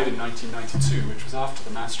only died in 1992, which was after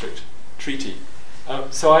the Maastricht Treaty.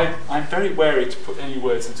 So I'm very wary to put any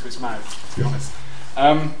words into his mouth, to be honest.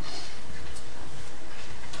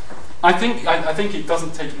 I think it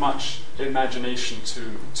doesn't take much imagination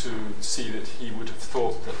to see that he would have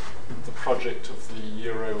thought that the project of the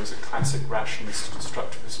euro was a classic rationalist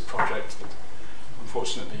constructivist project that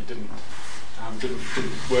unfortunately didn't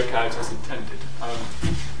work out as intended.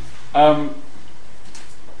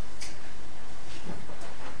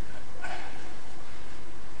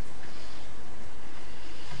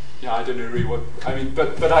 Yeah, I don't know really what I mean,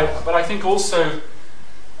 but I think also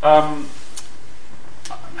I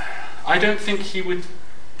don't think he would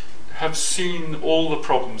have seen all the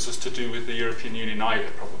problems as to do with the European Union either,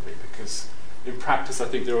 probably, because in practice I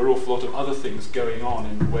think there are an awful lot of other things going on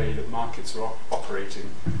in the way that markets are operating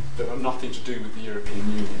that have nothing to do with the European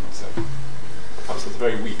Union. So perhaps that's a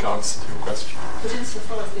very weak answer to your question. But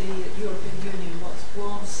insofar as the European Union was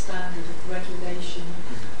one standard of regulation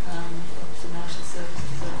of financial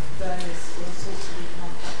services of various sorts of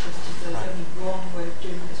economic activities, there's only one way of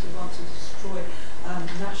doing this. We want to destroy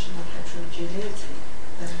national heterogeneity.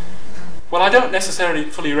 Well, I don't necessarily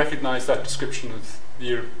fully recognise that description of the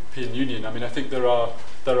European Union. I mean, I think there are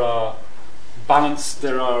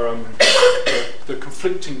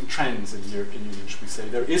conflicting trends in the European Union, should we say.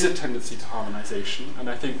 There is a tendency to harmonisation, and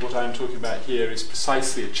I think what I'm talking about here is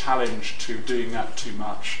precisely a challenge to doing that too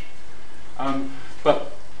much.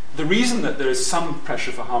 But the reason that there is some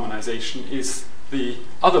pressure for harmonisation is the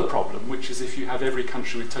other problem, which is if you have every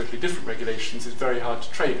country with totally different regulations, it's very hard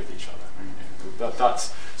to trade with each other.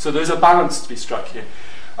 So there's a balance to be struck here.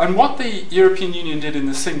 And what the European Union did in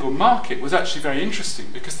the single market was actually very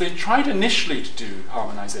interesting, because they tried initially to do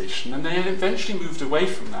harmonisation, and they eventually moved away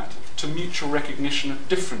from that to mutual recognition of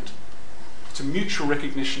different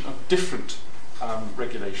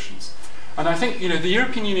regulations. And I think the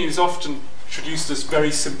European Union is often introduced as very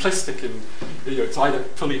simplistic, and it's either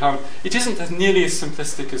fully it isn't as nearly as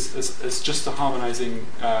simplistic as just a harmonising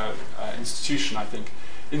institution. I think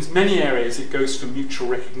in many areas it goes for mutual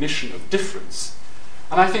recognition of difference.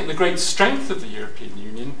 And I think the great strength of the European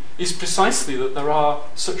Union is precisely that there are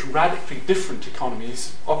such radically different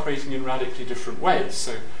economies operating in radically different ways.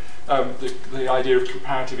 So the idea of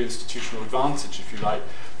comparative institutional advantage, if you like,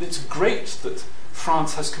 it's great that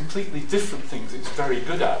France has completely different things it's very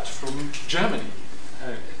good at from Germany.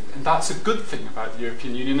 And that's a good thing about the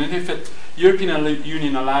European Union. And if the European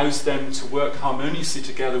Union allows them to work harmoniously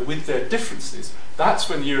together with their differences, that's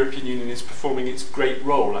when the European Union is performing its great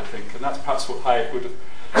role, I think. And that's perhaps what Hayek would have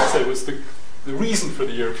said was the reason for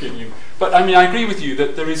the European Union. But I mean, I agree with you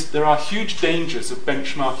that there are huge dangers of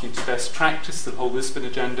benchmarking to best practice, the whole Lisbon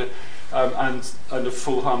agenda, and of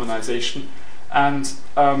full harmonisation. And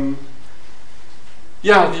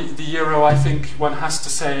the euro, I think one has to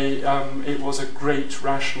say, it was a great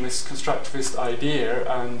rationalist, constructivist idea,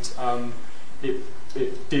 and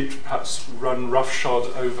it did perhaps run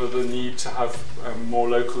roughshod over the need to have more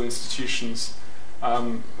local institutions,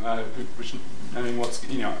 which, I mean,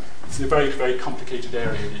 it's a very, very complicated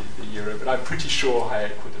area, the euro, but I'm pretty sure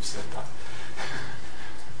Hayek would have said that.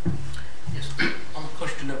 Yes, on the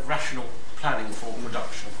question of rational planning for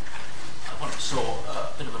production, I once saw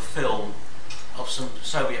a bit of a film of some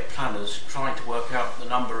Soviet planners trying to work out the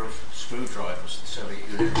number of screwdrivers the Soviet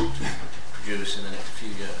Union would produce in the next few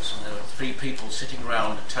years. And there were three people sitting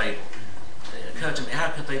around a table. It occurred to me, how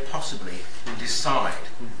could they possibly decide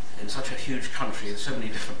in such a huge country with so many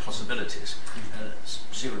different possibilities?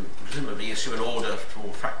 Presumably issue an order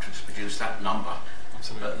for factories to produce that number.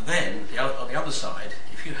 Absolutely. But then, on the other side,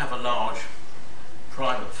 if you have a large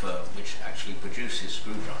private firm which actually produces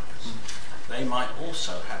screwdrivers, they might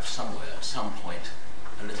also have somewhere, at some point,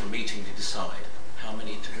 a little meeting to decide how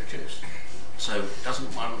many to produce. So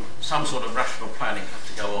doesn't some sort of rational planning have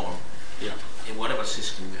to go on in whatever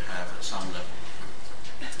system you have at some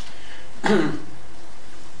level?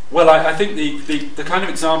 Well, I think the kind of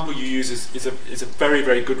example you use is a very,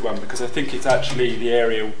 very good one, because I think it's actually the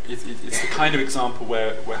area, it's the kind of example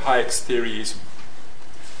where Hayek's theory is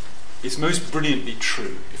most brilliantly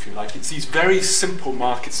true, if you like. It's these very simple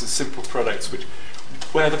markets and simple products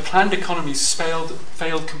where the planned economies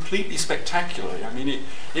failed completely spectacularly. I mean,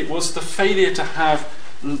 it was the failure to have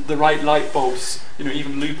the right light bulbs,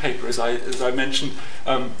 even loo paper, as I mentioned,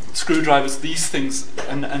 screwdrivers, these things,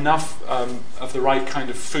 and enough of the right kind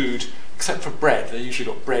of food, except for bread. They usually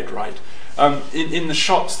got bread right. In the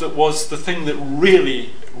shops, that was the thing that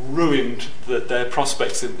really ruined their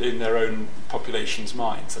prospects in their own population's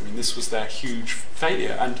minds. I mean, this was their huge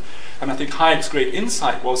failure. And I think Hayek's great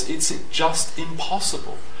insight was it's just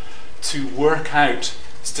impossible to work out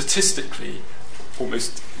statistically,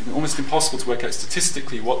 almost impossible to work out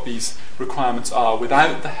statistically what these requirements are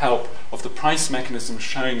without the help of the price mechanism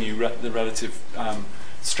showing you the relative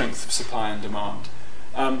strength of supply and demand.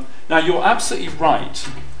 Now, you're absolutely right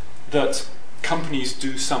that companies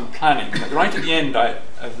do some planning. Right at the end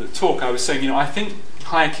of the talk, I was saying, I think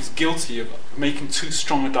Hayek is guilty of making too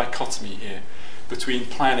strong a dichotomy here between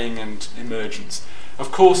planning and emergence.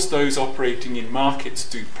 Of course, those operating in markets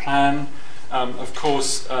do plan. Of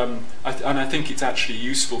course, I think it's actually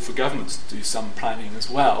useful for governments to do some planning as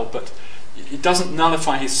well, but it doesn't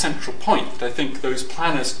nullify his central point that I think those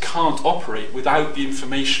planners can't operate without the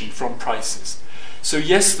information from prices. So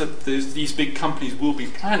yes, these big companies will be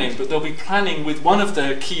planning, but they'll be planning with one of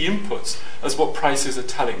their key inputs as what prices are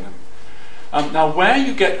telling them. Now, where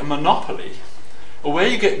you get a monopoly, or where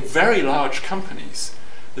you get very large companies,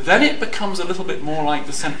 then it becomes a little bit more like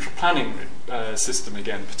the central planning system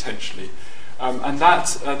again, potentially. And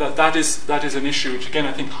that is an issue which, again,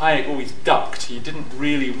 I think Hayek always ducked. He didn't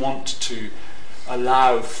really want to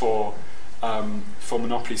allow for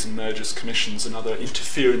monopolies and mergers, commissions, and other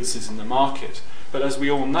interferences in the market. But as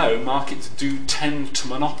we all know, markets do tend to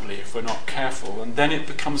monopoly if we're not careful, and then it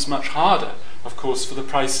becomes much harder, of course, for the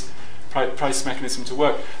price mechanism to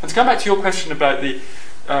work. And to come back to your question about the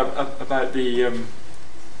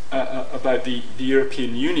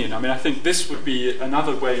European Union, I mean, I think this would be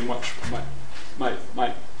another way in which might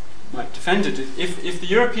defend it. If the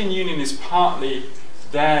European Union is partly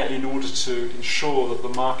there in order to ensure that the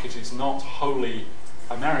market is not wholly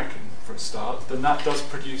American, for a start, then that does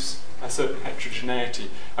produce a certain heterogeneity.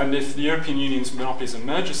 And if the European Union's monopolies and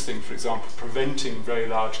mergers thing, for example, preventing very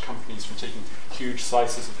large companies from taking huge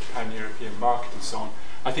slices of the pan-European market and so on,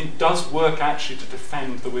 I think does work actually to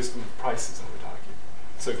defend the wisdom of prices, I would argue.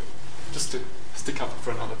 So just to stick up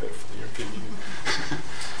for another bit for the European Union.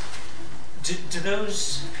 Do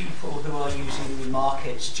those people who are using the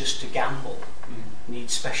markets just to gamble need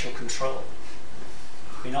special control?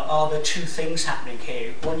 Are there two things happening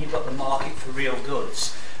here? One, you've got the market for real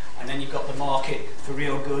goods, and then you've got the market for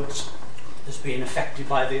real goods that's being affected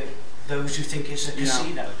by those who think it's a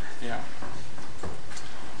casino. Yeah.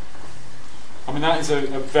 I mean, that is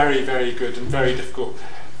a very, very good and very difficult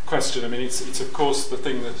question. I mean, it's of course the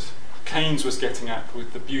thing that Keynes was getting at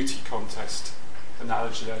with the beauty contest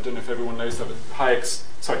analogy. I don't know if everyone knows that,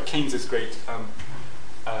 but Keynes's great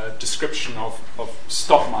description of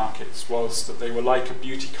stock markets was that they were like a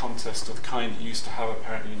beauty contest of the kind that you used to have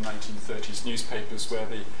apparently in 1930s newspapers, where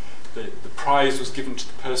the prize was given to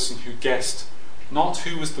the person who guessed not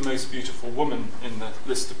who was the most beautiful woman in the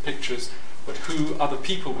list of pictures, but who other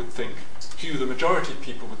people would think, who the majority of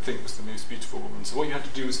people would think was the most beautiful woman. So what you had to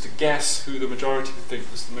do was to guess who the majority would think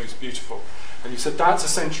was the most beautiful. And you said that's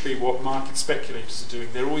essentially what market speculators are doing.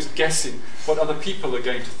 They're always guessing what other people are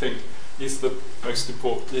going to think is the most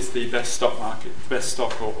important, is the best stock market, best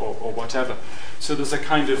stock or whatever. So there's a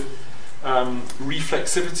kind of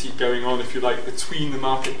reflexivity going on, if you like, between the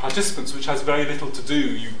market participants, which has very little to do,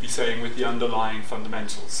 you'd be saying, with the underlying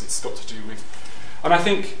fundamentals. It's got to do with... And I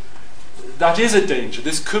think that is a danger.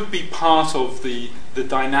 This could be part of the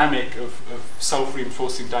dynamic of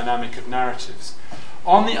self-reinforcing dynamic of narratives.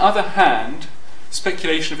 On the other hand,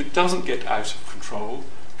 speculation, if it doesn't get out of control,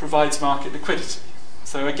 provides market liquidity.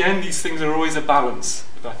 So again, these things are always a balance,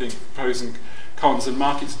 I think, pros and cons, and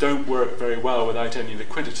markets don't work very well without any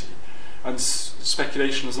liquidity. And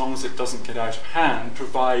speculation, as long as it doesn't get out of hand,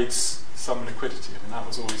 provides some liquidity. I mean, that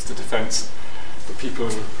was always the defence that people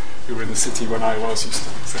who were in the city when I was used to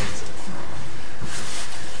say.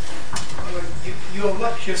 Your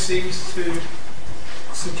lecture seems to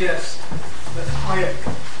suggest that Hayek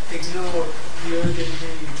ignored the urgent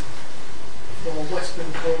need for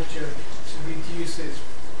Western culture to reduce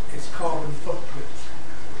its carbon footprint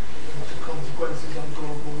and the consequences on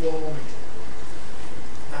global warming.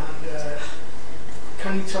 And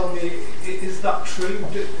can you tell me, is that true?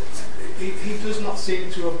 He does not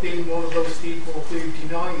seem to have been one of those people who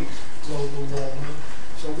denied global warming.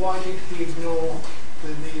 So why did he ignore the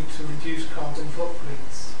need to reduce carbon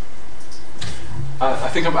footprints? I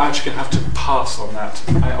think I'm actually going to have to pass on that.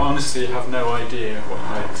 I honestly have no idea what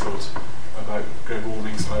Hayek thought about global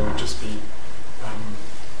warming, so I would just be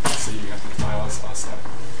seeing if I ask that.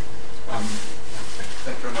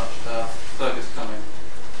 Thank you very much. Fergus coming.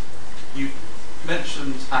 You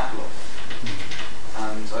mentioned Aklov,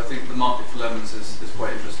 and I think the market for lemons is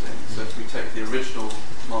quite interesting. So if we take the original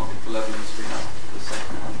market for lemons, we have the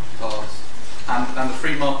second-hand cars, and the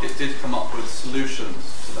free market did come up with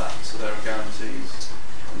solutions to that, so there are guarantees,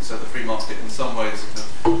 and so the free market in some ways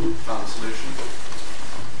kind of found a solution.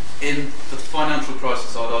 In the financial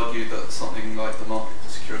crisis, I'd argue that something like the market for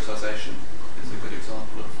securitization is a good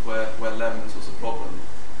example of where lemons was a problem.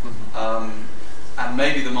 And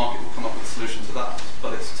maybe the market will come up with a solution to that,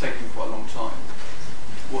 but it's taken quite a long time.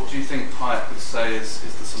 What do you think Hayek would say is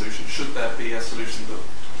the solution? Should there be a solution that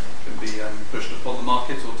can be pushed upon the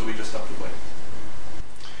market, or do we just have to wait?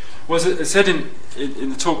 Well, as I said in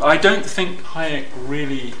the talk, I don't think Hayek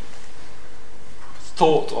really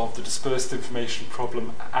thought of the dispersed information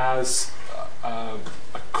problem as a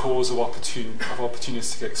cause of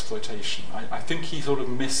opportunistic exploitation. I think he sort of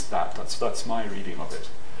missed that. That's my reading of it.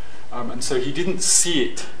 And so he didn't see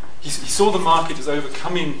it. He saw the market as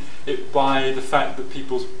overcoming it by the fact that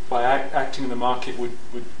people, by acting in the market,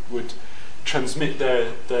 would transmit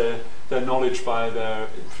their knowledge via their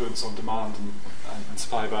influence on demand and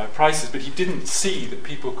supply via prices. But he didn't see that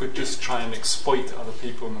people could just try and exploit other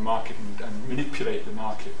people in the market and manipulate the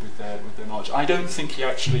market with their knowledge. I don't think he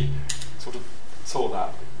actually sort of saw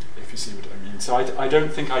that, if you see what I mean. So I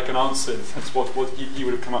don't think I can answer what he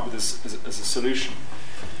would have come up with as a solution.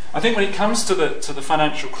 I think when it comes to the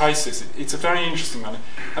financial crisis, it's a very interesting one.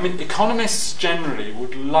 I mean, economists generally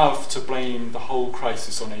would love to blame the whole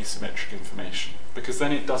crisis on asymmetric information, because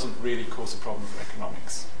then it doesn't really cause a problem for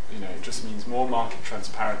economics. You know, it just means more market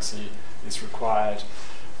transparency is required,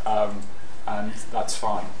 and that's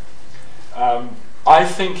fine. I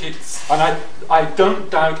think and I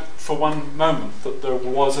don't doubt for one moment that there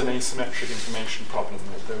was an asymmetric information problem,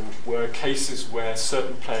 that there were cases where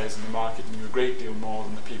certain players in the market knew a great deal more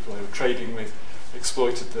than the people they were trading with,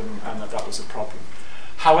 exploited them, and that was a problem.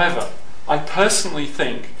 However, I personally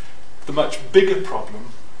think the much bigger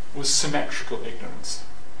problem was symmetrical ignorance.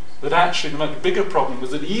 That actually the much bigger problem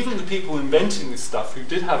was that even the people inventing this stuff, who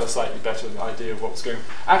did have a slightly better idea of what was going on,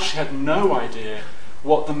 actually had no idea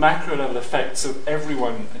what the macro level effects of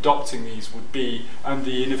everyone adopting these would be, and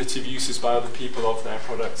the innovative uses by other people of their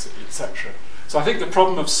products, etc. So I think the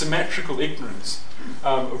problem of symmetrical ignorance,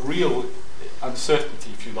 of real uncertainty,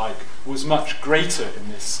 if you like, was much greater in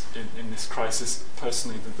this crisis,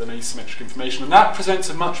 personally, than asymmetric information. And that presents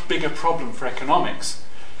a much bigger problem for economics,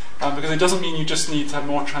 because it doesn't mean you just need to have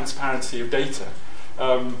more transparency of data,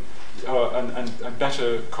 and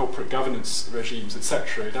better corporate governance regimes,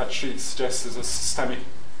 etc. It actually suggests there's a systemic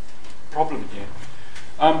problem here.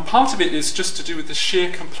 Part of it is just to do with the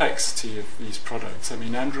sheer complexity of these products. I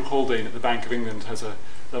mean, Andrew Haldane at the Bank of England has a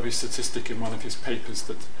lovely statistic in one of his papers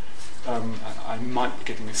that I might be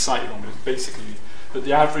getting this slightly wrong, but it's basically that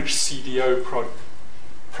the average CDO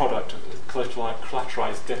product,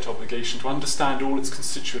 collateralized debt obligation, to understand all its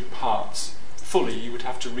constituent parts fully, you would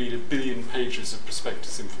have to read 1 billion pages of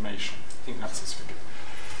prospectus information. I think that's his figure.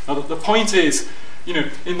 Now, the point is, you know,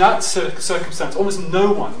 in that circumstance, almost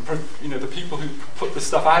no one, you know, the people who put the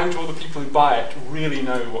stuff out or the people who buy it, really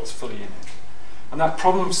know what's fully in it. And that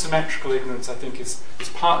problem of symmetrical ignorance, I think, is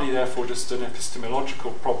partly, therefore, just an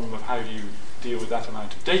epistemological problem of how do you deal with that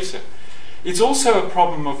amount of data. It's also a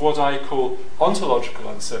problem of what I call ontological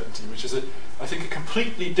uncertainty, which is, I think, a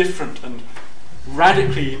completely different and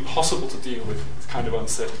radically impossible to deal with kind of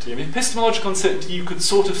uncertainty. I mean, epistemological uncertainty, you could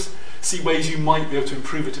sort of see ways you might be able to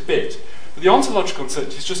improve it a bit. But the ontological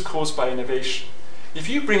uncertainty is just caused by innovation. If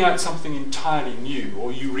you bring out something entirely new,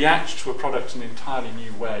 or you react to a product in an entirely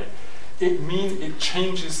new way, it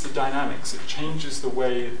changes the dynamics, it changes the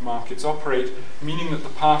way markets operate, meaning that the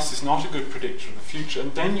past is not a good predictor of the future,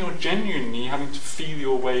 and then you're genuinely having to feel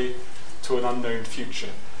your way to an unknown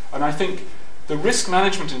future. And I think the risk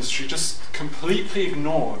management industry just completely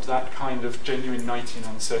ignored that kind of genuine Knightian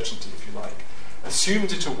uncertainty, if you like,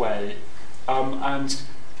 assumed it away, and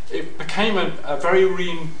it became a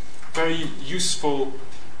very useful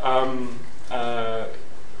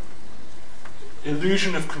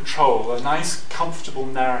illusion of control, a nice, comfortable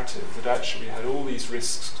narrative that actually had all these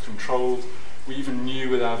risks controlled. We even knew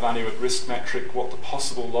with our value at risk metric what the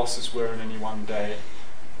possible losses were in any one day.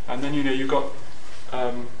 And then, you've got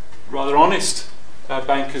rather honest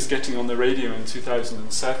bankers getting on the radio in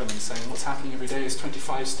 2007 and saying what's happening every day is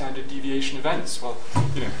 25 standard deviation events. Well,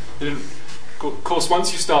 they didn't. Of course,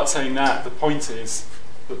 once you start saying that, the point is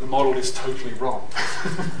that the model is totally wrong.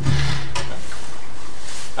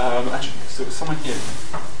 Actually, so there's someone here.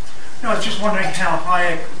 No, I was just wondering how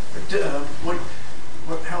Hayek,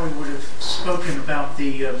 how he would have spoken about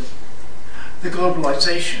the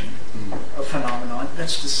globalization phenomenon.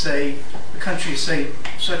 That's to say, the country, say,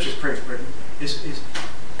 such as Great Britain, is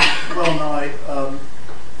well nigh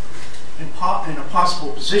in a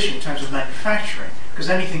possible position in terms of manufacturing, because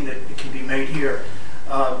anything that can be made here,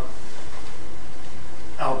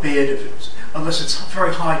 albeit unless it's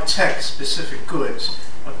very high-tech specific goods,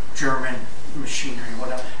 German machinery,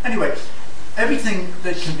 whatever. Anyway, everything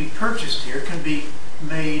that can be purchased here can be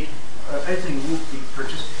made, everything will be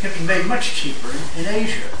purchased, can be made much cheaper in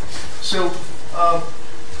Asia. So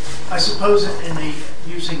I suppose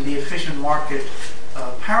using the efficient market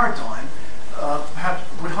paradigm,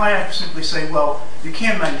 would Hayek simply say, well, you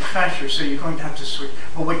can't manufacture, so you're going to have to switch,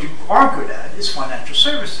 but what you are good at is financial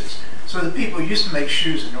services. So the people who used to make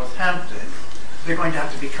shoes in Northampton, they're going to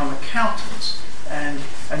have to become accountants. And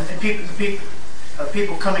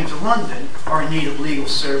people coming to London are in need of legal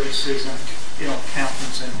services and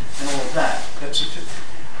accountants and all of that.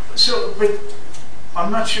 So, but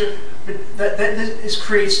I'm not sure. But that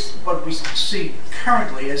creates what we see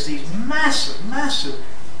currently as these massive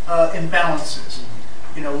imbalances.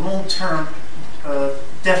 Long-term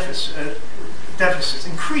deficits,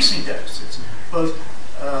 increasing deficits, both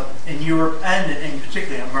in Europe and in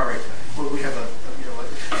particularly America, where we have a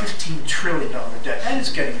 $15 trillion debt, and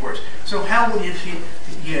it's getting worse. So how would he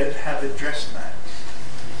have addressed that?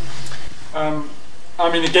 I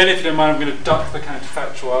mean, again, if you don't mind, I'm going to duck the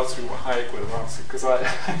counterfactual answer what Hayek would have answered, because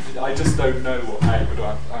I just don't know what Hayek would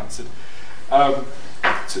have answered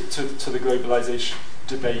to the globalization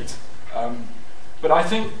debate. But I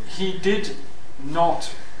think he did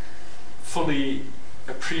not fully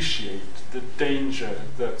appreciate the danger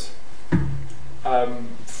that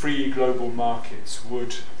free global markets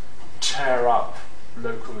would tear up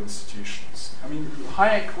local institutions. I mean,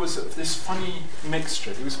 Hayek was this funny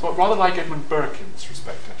mixture. He was rather like Edmund Burke in this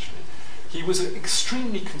respect, actually. He was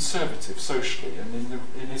extremely conservative socially, and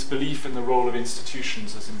in his belief in the role of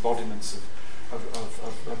institutions as embodiments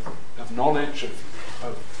of knowledge,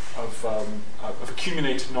 of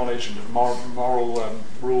accumulated knowledge and of moral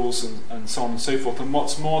rules and so on and so forth. And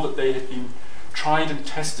what's more, that they had been tried and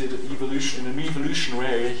tested at evolution in an evolutionary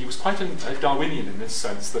area. He was quite a Darwinian in this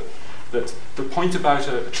sense, that the point about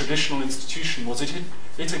a traditional institution was it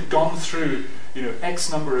had gone through X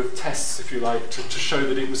number of tests, if you like, to show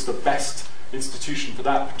that it was the best institution for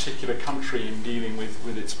that particular country in dealing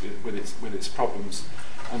with its problems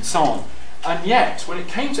and so on. And yet, when it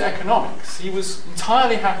came to economics, he was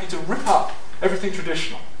entirely happy to rip up everything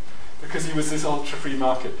traditional, because he was this ultra-free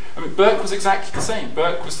market. I mean, Burke was exactly the same.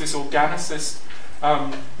 Burke was this organicist,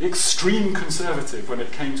 extreme conservative when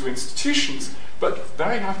it came to institutions, but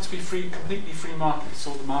very happy to be free, completely free market. He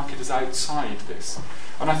saw the market as outside this.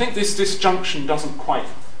 And I think this disjunction doesn't quite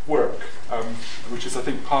work, which is, I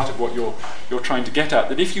think, part of what you're trying to get at.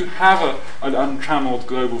 That if you have an untrammeled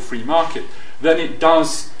global free market, then it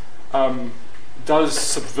does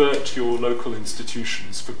subvert your local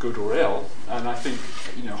institutions for good or ill. And I think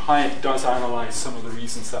Hayek does analyse some of the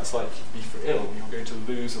reasons that's likely to be for ill. You're going to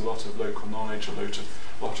lose a lot of local knowledge, a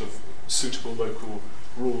lot of suitable local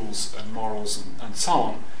rules and morals and so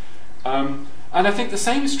on. And I think the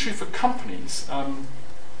same is true for companies.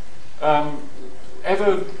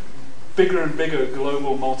 Ever bigger and bigger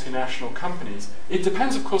global multinational companies, it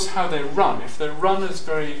depends, of course, how they're run. If they're run as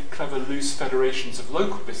very clever, loose federations of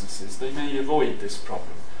local businesses, they may avoid this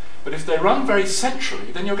problem. But if they're run very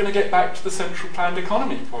centrally, then you're going to get back to the central planned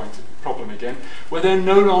economy problem again, where they're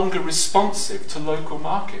no longer responsive to local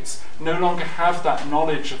markets, no longer have that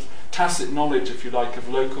knowledge of, tacit knowledge, if you like, of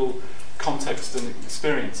local context and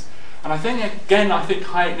experience. And I think, again, I think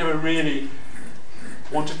Hayek never really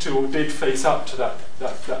wanted to or did face up to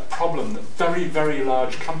that problem that very, very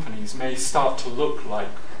large companies may start to look like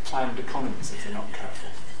planned economies if they're not careful.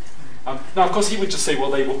 Now, of course, he would just say,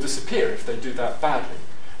 well, they will disappear if they do that badly.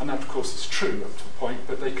 And that, of course, is true up to a point,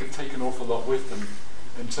 but they could take an awful lot with them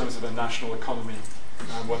in terms of a national economy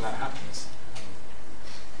when that happens.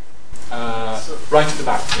 Right at the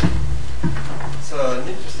back. It's an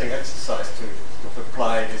interesting exercise to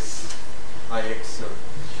apply this Hayek's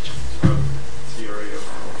theory of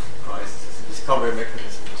crisis as a discovery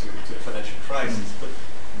mechanism to the financial crisis. But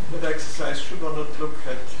with the exercise, should one not look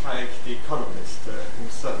at Hayek, the economist,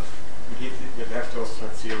 himself? He left the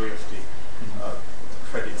Austrian theory of the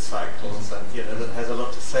credit cycles, and that has a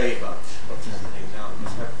lot to say about what's happening now.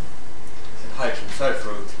 Hayek himself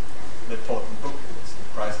wrote an important book in this, The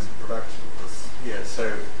Crisis of Production, was here.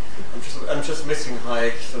 So I'm just missing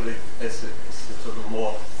Hayek sort of as a sort of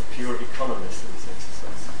more a pure economist in this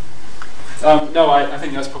exercise. No, I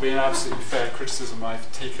think that's probably an absolutely fair criticism.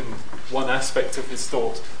 I've taken one aspect of his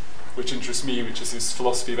thought, which interests me, which is his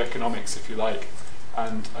philosophy of economics, if you like,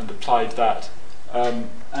 and applied that.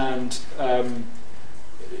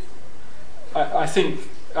 I think,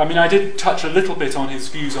 I mean, I did touch a little bit on his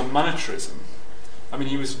views on monetarism. I mean,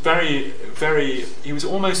 he was he was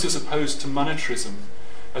almost as opposed to monetarism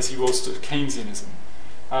as he was to Keynesianism.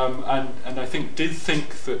 And I think did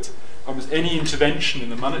think that almost any intervention in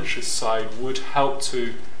the monetarist side would help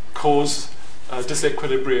to cause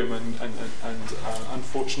disequilibrium and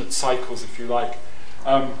unfortunate cycles, if you like.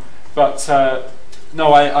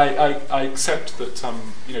 No, I accept that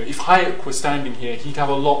if Hayek were standing here, he'd have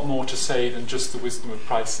a lot more to say than just the wisdom of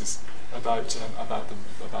prices about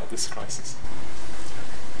this crisis.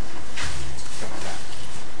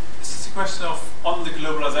 This is a question of, on the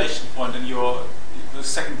globalization point and the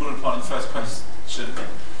second bullet point in the first question,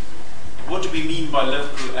 what do we mean by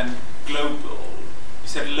local and global? You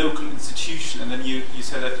said local institution, and then you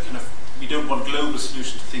said that kind of we don't want global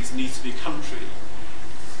solution to things, it needs to be a country.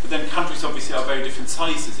 But then countries obviously are very different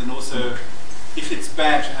sizes, and also if it's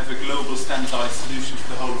bad to have a global standardized solution for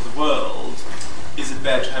the whole of the world, is it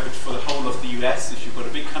bad to have it for the whole of the US? If you've got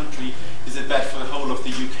a big country, is it bad for the whole of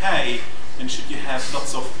the UK? And should you have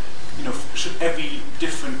lots of, should every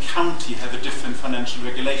different county have a different financial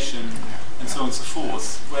regulation, and so on and so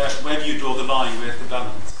forth? Where do you draw the line? Where's the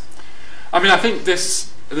balance? I mean, I think this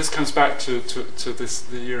comes back to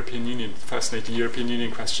the European Union, the fascinating European Union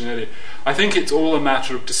question earlier. I think it's all a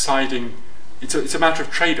matter of deciding. It's a matter of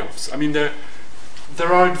trade-offs. I mean, there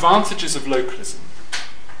are advantages of localism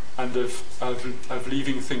and of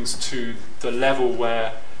leaving things to the level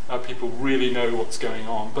where people really know what's going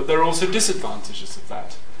on. But there are also disadvantages of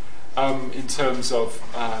that. In terms of,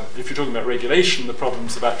 if you're talking about regulation, the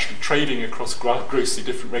problems of actually trading across grossly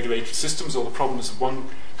different regulatory systems, or the problems of one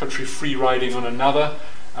country free riding on another,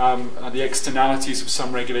 the externalities of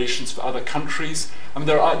some regulations for other countries. I mean,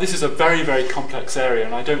 this is a very, very complex area,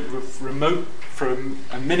 and I don't remote for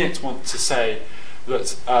a minute want to say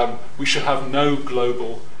that we should have no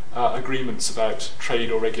global agreements about trade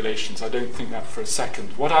or regulations. I don't think that for a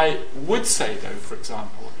second. What I would say, though, for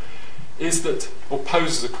example, is that, or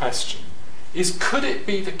poses a question, is could it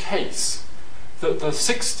be the case that the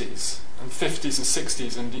 60s and 50s and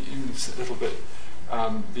 60s and even a little bit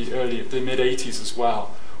the mid-80s as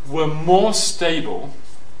well, were more stable,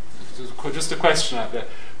 just a question out there,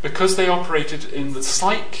 because they operated in the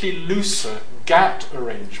slightly looser GATT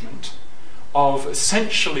arrangement of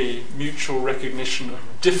essentially mutual recognition of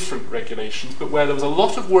different regulations, but where there was a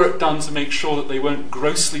lot of work done to make sure that they weren't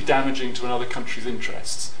grossly damaging to another country's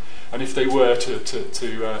interests, and if they were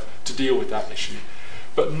to deal with that issue,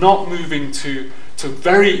 but not moving to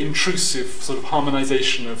very intrusive sort of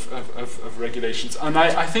harmonization of regulations. And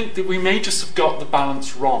I think that we may just have got the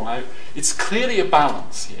balance wrong. It's clearly a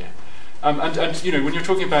balance here. And when you're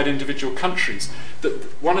talking about individual countries,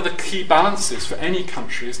 one of the key balances for any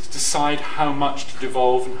country is to decide how much to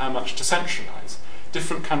devolve and how much to centralize.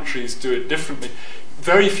 Different countries do it differently.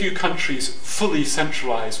 Very few countries fully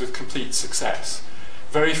centralize with complete success.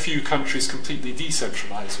 Very few countries completely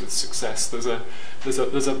decentralize with success. There's a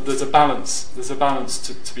balance. There's a balance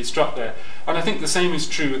to be struck there, and I think the same is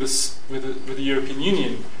true with the European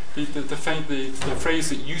Union the phrase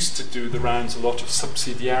that used to do the rounds a lot of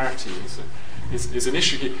subsidiarity is an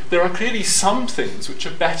issue here. There are clearly some things which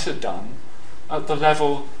are better done at the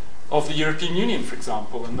level of the European Union, for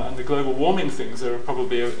example, and the global warming things are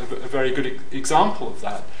probably a very good example of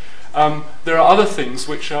that. There are other things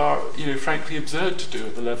which are, frankly absurd to do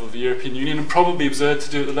at the level of the European Union, and probably absurd to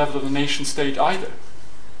do at the level of the nation state either.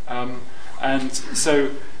 And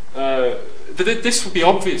so this would be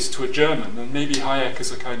obvious to a German, and maybe Hayek,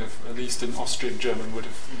 as a kind of, at least an Austrian German, would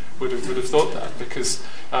have thought that, because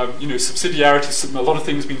subsidiarity, a lot of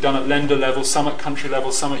things being done at Länder level, some at country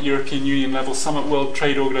level, some at European Union level, some at World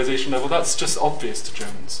Trade Organization level. That's just obvious to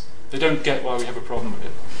Germans. They don't get why we have a problem with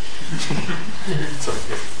it. Sorry.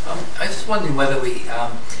 I was just wondering whether we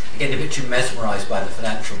get a bit too mesmerised by the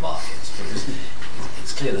financial markets, because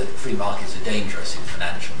it's clear that free markets are dangerous in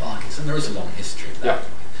financial markets, and there is a long history of that. Yeah.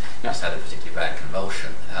 We just had a particularly bad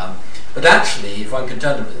convulsion. But actually, if one can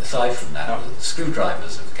turn aside from that, the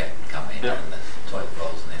screwdrivers have come in, and the toilet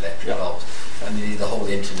rolls and the electric bulbs, and the whole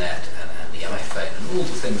internet and the iPhone, and all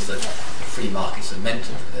the things that the free markets are meant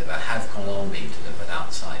to deliver have gone on being delivered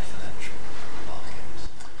outside financial markets.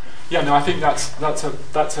 Yeah, no, I think that's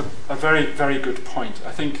a very, very good point.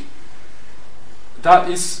 I think that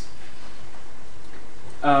is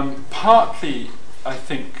partly, I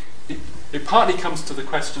think, it partly comes to the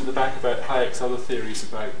question at the back about Hayek's other theories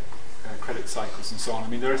about credit cycles and so on. I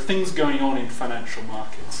mean, there are things going on in financial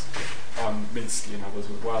markets, Minsky and others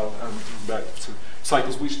as well, about sort of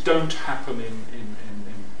cycles which don't happen in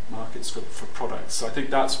markets for products. So I think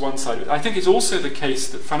that's one side of it. I think it's also the case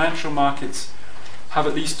that financial markets have,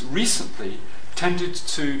 at least recently, tended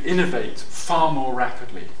to innovate far more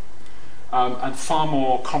rapidly and far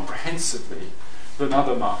more comprehensively than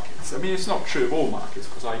other markets. I mean, it's not true of all markets,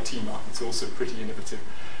 because IT markets are also pretty innovative.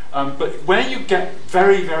 But where you get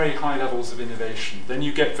very, very high levels of innovation, then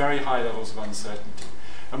you get very high levels of uncertainty.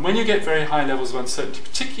 And when you get very high levels of uncertainty,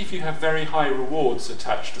 particularly if you have very high rewards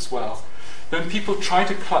attached as well, then people try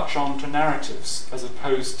to clutch on to narratives as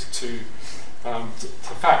opposed to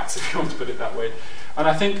facts, if you want to put it that way. And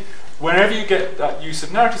I think wherever you get that use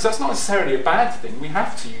of narratives, that's not necessarily a bad thing. We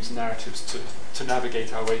have to use narratives to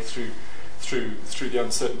navigate our way through the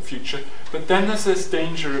uncertain future. But then there's this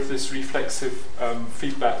danger of this reflexive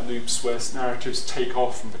feedback loops where narratives take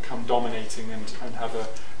off and become dominating and have a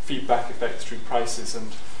feedback effect through prices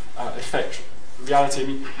and affect reality. I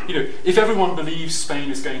mean, if everyone believes Spain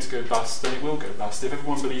is going to go bust, then it will go bust. If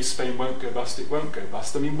everyone believes Spain won't go bust, it won't go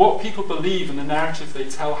bust. I mean, what people believe and the narrative they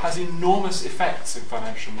tell has enormous effects in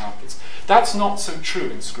financial markets. That's not so true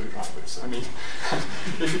in screwdrivers. I mean,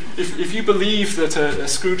 if you believe that a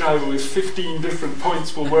screwdriver with 15 different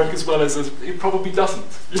points will work as well as it probably doesn't.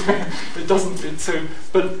 It doesn't.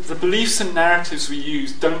 But the beliefs and narratives we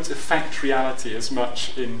use don't affect reality as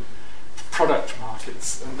much in product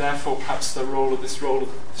markets, and therefore perhaps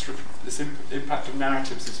this impact of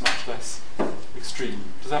narratives is much less extreme.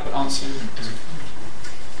 Does that answer you?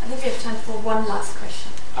 I think we have time for one last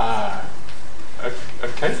question.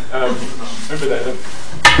 Okay. Over there then.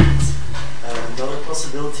 Another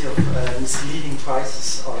possibility of misleading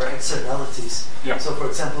prices are externalities. Yeah. So, for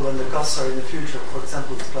example, when the costs are in the future, for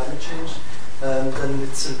example, with climate change, then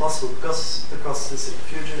it's impossible, because the cost is in the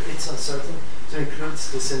future, it's uncertain, to include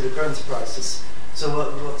this in the current prices. So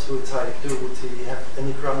what would Hayek do? Would he have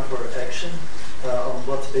any ground for action? On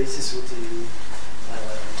what basis would he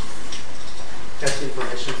get the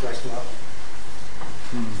information right now?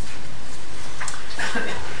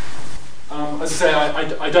 As I say,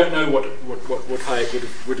 I don't know what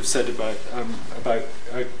Hayek would have said about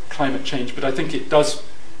climate change, but I think it does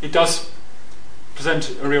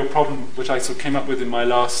present a real problem, which I sort of came up with in my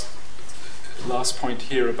last point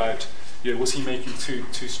here about, was he making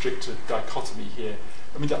too strict a dichotomy here?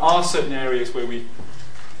 I mean, there are certain areas where we,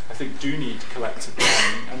 I think, do need collective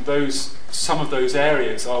planning, and some of those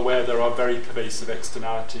areas are where there are very pervasive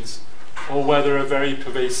externalities, or where there are very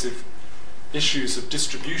pervasive issues of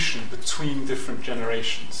distribution between different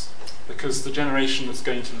generations, because the generation that's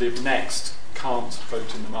going to live next can't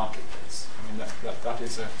vote in the marketplace. I mean, that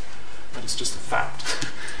is just a fact.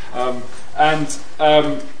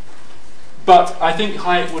 But I think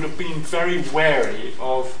Hayek would have been very wary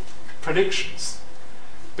of predictions,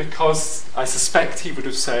 because I suspect he would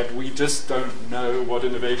have said, we just don't know what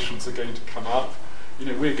innovations are going to come up.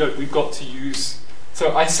 We've got to use.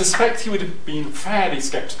 So I suspect he would have been fairly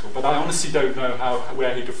sceptical, but I honestly don't know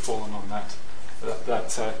where he'd have fallen on that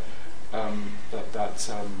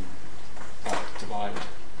divide.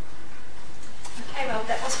 Okay, well,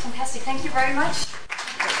 that was fantastic. Thank you very much.